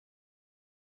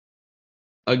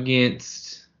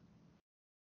against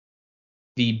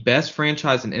the best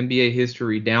franchise in NBA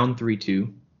history, down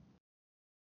 3-2,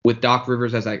 with Doc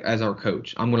Rivers as our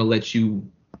coach. I'm going to let you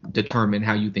determine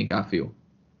how you think I feel.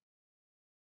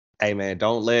 Hey man,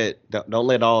 don't let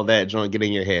all that joint get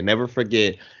in your head. Never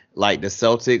forget, like the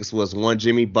Celtics was one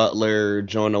Jimmy Butler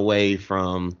joint away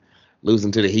from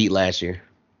losing to the Heat last year.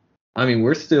 I mean,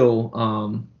 we're still.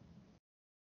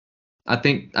 I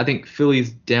think Philly's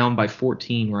down by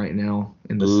 14 right now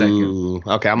in the second.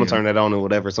 Okay, I'm gonna turn that on and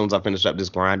whatever as soon as I finish up this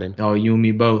grinding. Oh, you and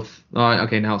me both.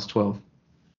 Okay, now it's 12.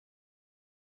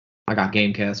 I got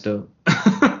Gamecast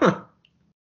up.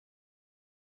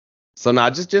 So now,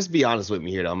 just be honest with me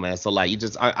here, though, man. So like, you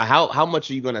just how much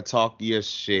are you gonna talk your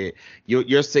shit?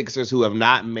 Your Sixers who have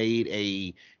not made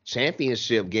a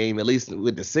championship game, at least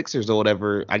with the Sixers or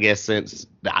whatever, I guess since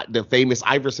the famous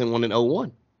Iverson one in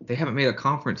 01. They haven't made a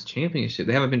conference championship.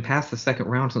 They haven't been past the second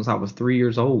round since I was 3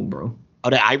 years old, bro.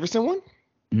 Oh, the Iverson one?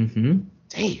 Mm-hmm.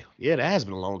 Damn, yeah, that has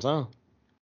been a long time.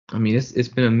 I mean, it's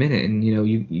been a minute, and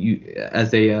you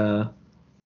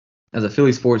as a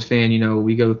Philly sports fan,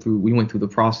 we went through the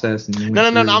process. And no.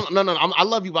 I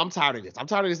love you, but I'm tired of this. I'm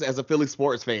tired of this as a Philly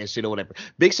sports fan, shit or whatever.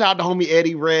 Big shout out to homie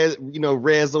Eddie Rez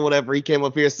or whatever. He came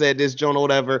up here, said this joint or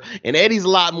whatever. And Eddie's a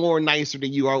lot more nicer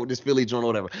than you are with this Philly joint or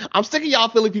whatever. I'm sick of y'all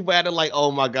Philly people acting like,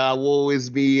 oh my God, woe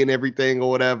is me and everything or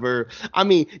whatever. I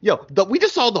mean, we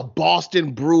just saw the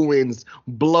Boston Bruins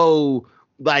blow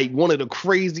like one of the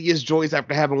craziest joints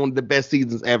after having one of the best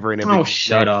seasons ever. And oh,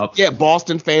 shut up. Yeah,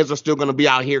 Boston fans are still going to be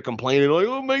out here complaining like,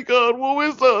 oh my God, woe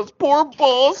is us, poor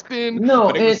Boston.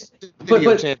 No, but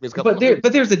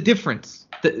there's a difference.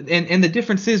 And the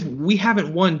difference is we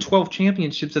haven't won 12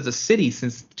 championships as a city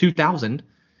since 2000.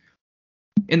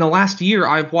 In the last year,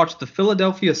 I've watched the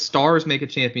Philadelphia Stars make a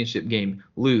championship game,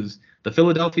 lose. The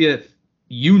Philadelphia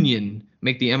Union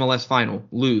make the MLS final,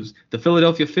 lose. The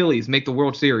Philadelphia Phillies make the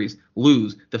World Series,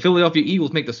 lose. The Philadelphia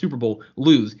Eagles make the Super Bowl,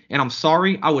 lose. And I'm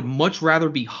sorry, I would much rather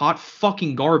be hot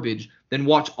fucking garbage than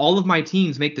watch all of my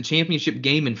teams make the championship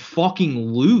game and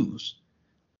fucking lose.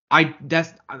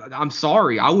 I'm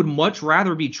sorry, I would much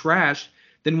rather be trash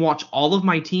than watch all of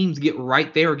my teams get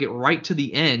right there, get right to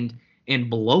the end and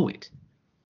blow it.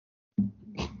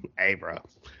 Hey, bro.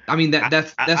 I mean,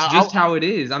 that's just how it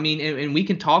is. I mean, and we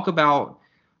can talk about,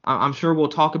 I'm sure we'll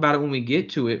talk about it when we get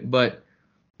to it, but,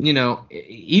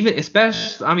 even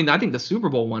especially, I mean, I think the Super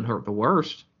Bowl one hurt the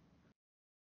worst.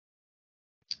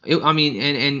 And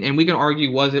we can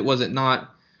argue, was it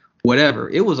not, whatever.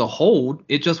 It was a hold.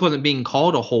 It just wasn't being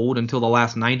called a hold until the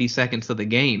last 90 seconds of the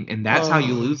game. And that's how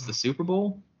you lose the Super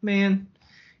Bowl, man.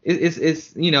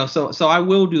 It's so I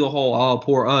will do the whole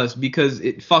poor us because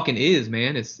it fucking is,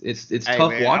 man. It's tough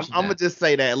man, watching. I'm gonna just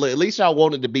say that. Look, at least y'all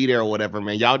wanted to be there or whatever,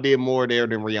 man. Y'all did more there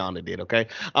than Rihanna did, okay?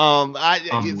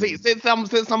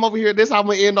 Since I'm over here, this how I'm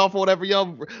gonna end off or whatever.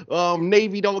 Yo,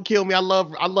 Navy, don't kill me. I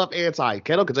love Anti.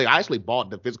 Keto, because I actually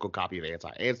bought the physical copy of Anti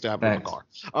and still have it in my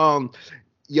car.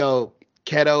 Yo,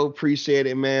 Keto, appreciate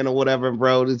it, man, or whatever,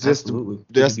 bro. It's just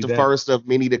the first of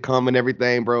many to come and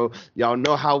everything, bro. Y'all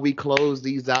know how we close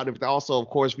these out. Also, of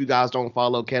course, if you guys don't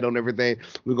follow Keto and everything,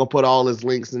 we're gonna put all his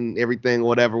links and everything,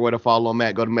 whatever, where to follow him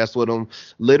at. Go to mess with him.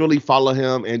 Literally follow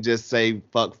him and just say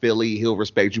fuck Philly. He'll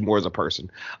respect you more as a person.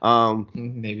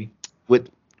 Maybe with.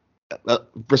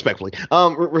 Respectfully,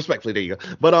 there you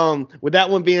go. But with that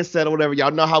one being said or whatever,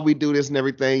 y'all know how we do this and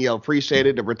everything. Yo, appreciate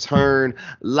it. The return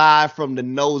live from the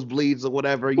Nosebleeds or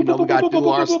whatever. We gotta do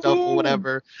our stuff or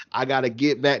whatever. I gotta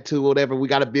get back to whatever. We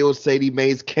gotta build Sadie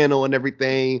Mae's kennel and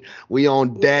everything. We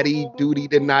on daddy duty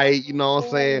tonight. You know what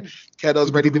I'm saying?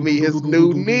 Keto's ready to meet his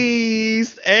new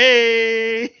niece.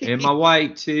 Hey, and my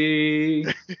white tee.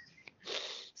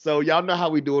 So y'all know how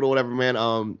we do it or whatever,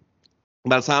 man.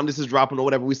 By the time this is dropping or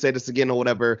whatever, we say this again or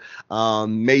whatever,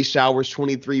 May Showers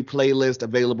 23 playlist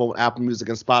available on Apple Music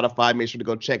and Spotify. Make sure to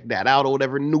go check that out or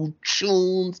whatever. New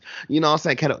tunes. You know what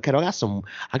I'm saying? Keto,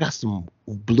 I got some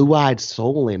blue-eyed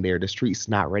soul in there. The street's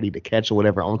not ready to catch or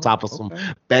whatever on top of some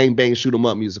bang, bang, shoot 'em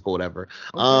up music or whatever.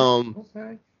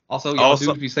 Okay. Also, y'all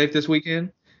dudes be safe this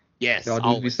weekend. Yes. Y'all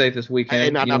dudes be safe this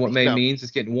weekend. You know what May means?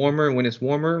 It's getting warmer. And when it's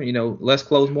warmer, less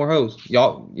clothes, more hoes.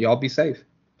 Y'all be safe.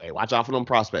 Hey, watch out for them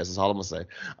prospects. That's all I'm gonna say.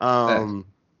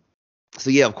 So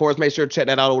yeah, of course, make sure to check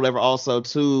that out or whatever. Also,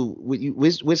 too,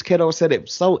 which Keto said it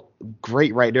so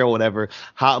great right there or whatever.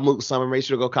 Hot Mook Summer. Make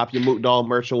sure to go copy your Mook Doll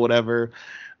merch or whatever.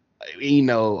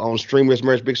 on Streamers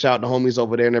Merch. Big shout out to homies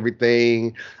over there and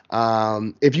everything.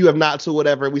 If you have not to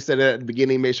whatever, we said at the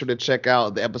beginning, make sure to check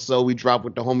out the episode we dropped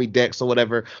with the homie Dex or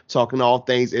whatever, talking all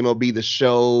things MLB, the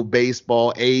show,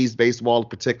 baseball, A's baseball in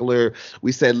particular.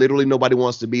 We said literally nobody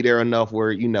wants to be there enough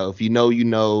where, if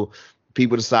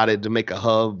people decided to make a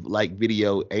hub like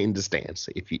video in the stands.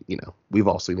 If we've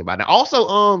all seen it by now.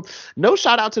 Also, no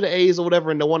shout out to the A's or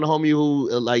whatever, and the one homie who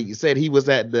like said he was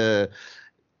at the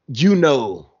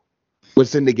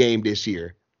what's in the game this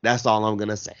year. That's all I'm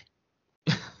gonna say.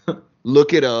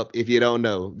 Look it up if you don't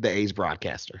know the A's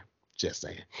broadcaster. Just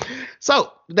saying.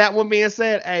 So that one being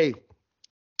said, hey,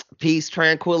 peace,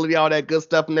 tranquility, all that good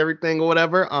stuff and everything or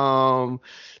whatever.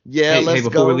 Let's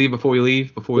before go. Before we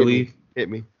leave, hit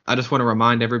me. I just want to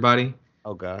remind everybody.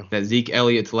 Oh God. That Zeke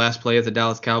Elliott's last play as a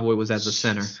Dallas Cowboy was as the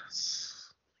center.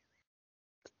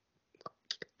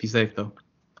 Be safe though.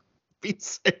 Be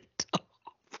safe.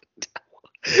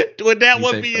 With that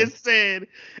one being said,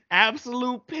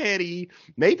 absolute petty.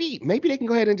 Maybe they can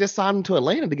go ahead and just sign him to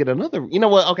Atlanta to get another. You know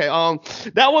what? Okay.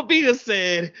 That one being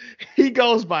said, he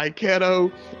goes by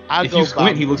Keto. If you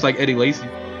squint, he looks like Eddie Lacy.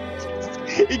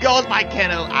 He goes by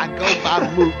Keto. I go by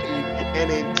Mookie. And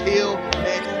until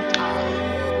next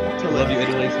time, love you,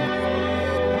 Eddie Lacy.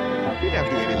 We have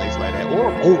to do Eddie Lacy like that.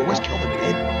 Or where's Kelvin?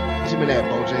 Hit him in that,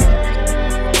 Bojangles.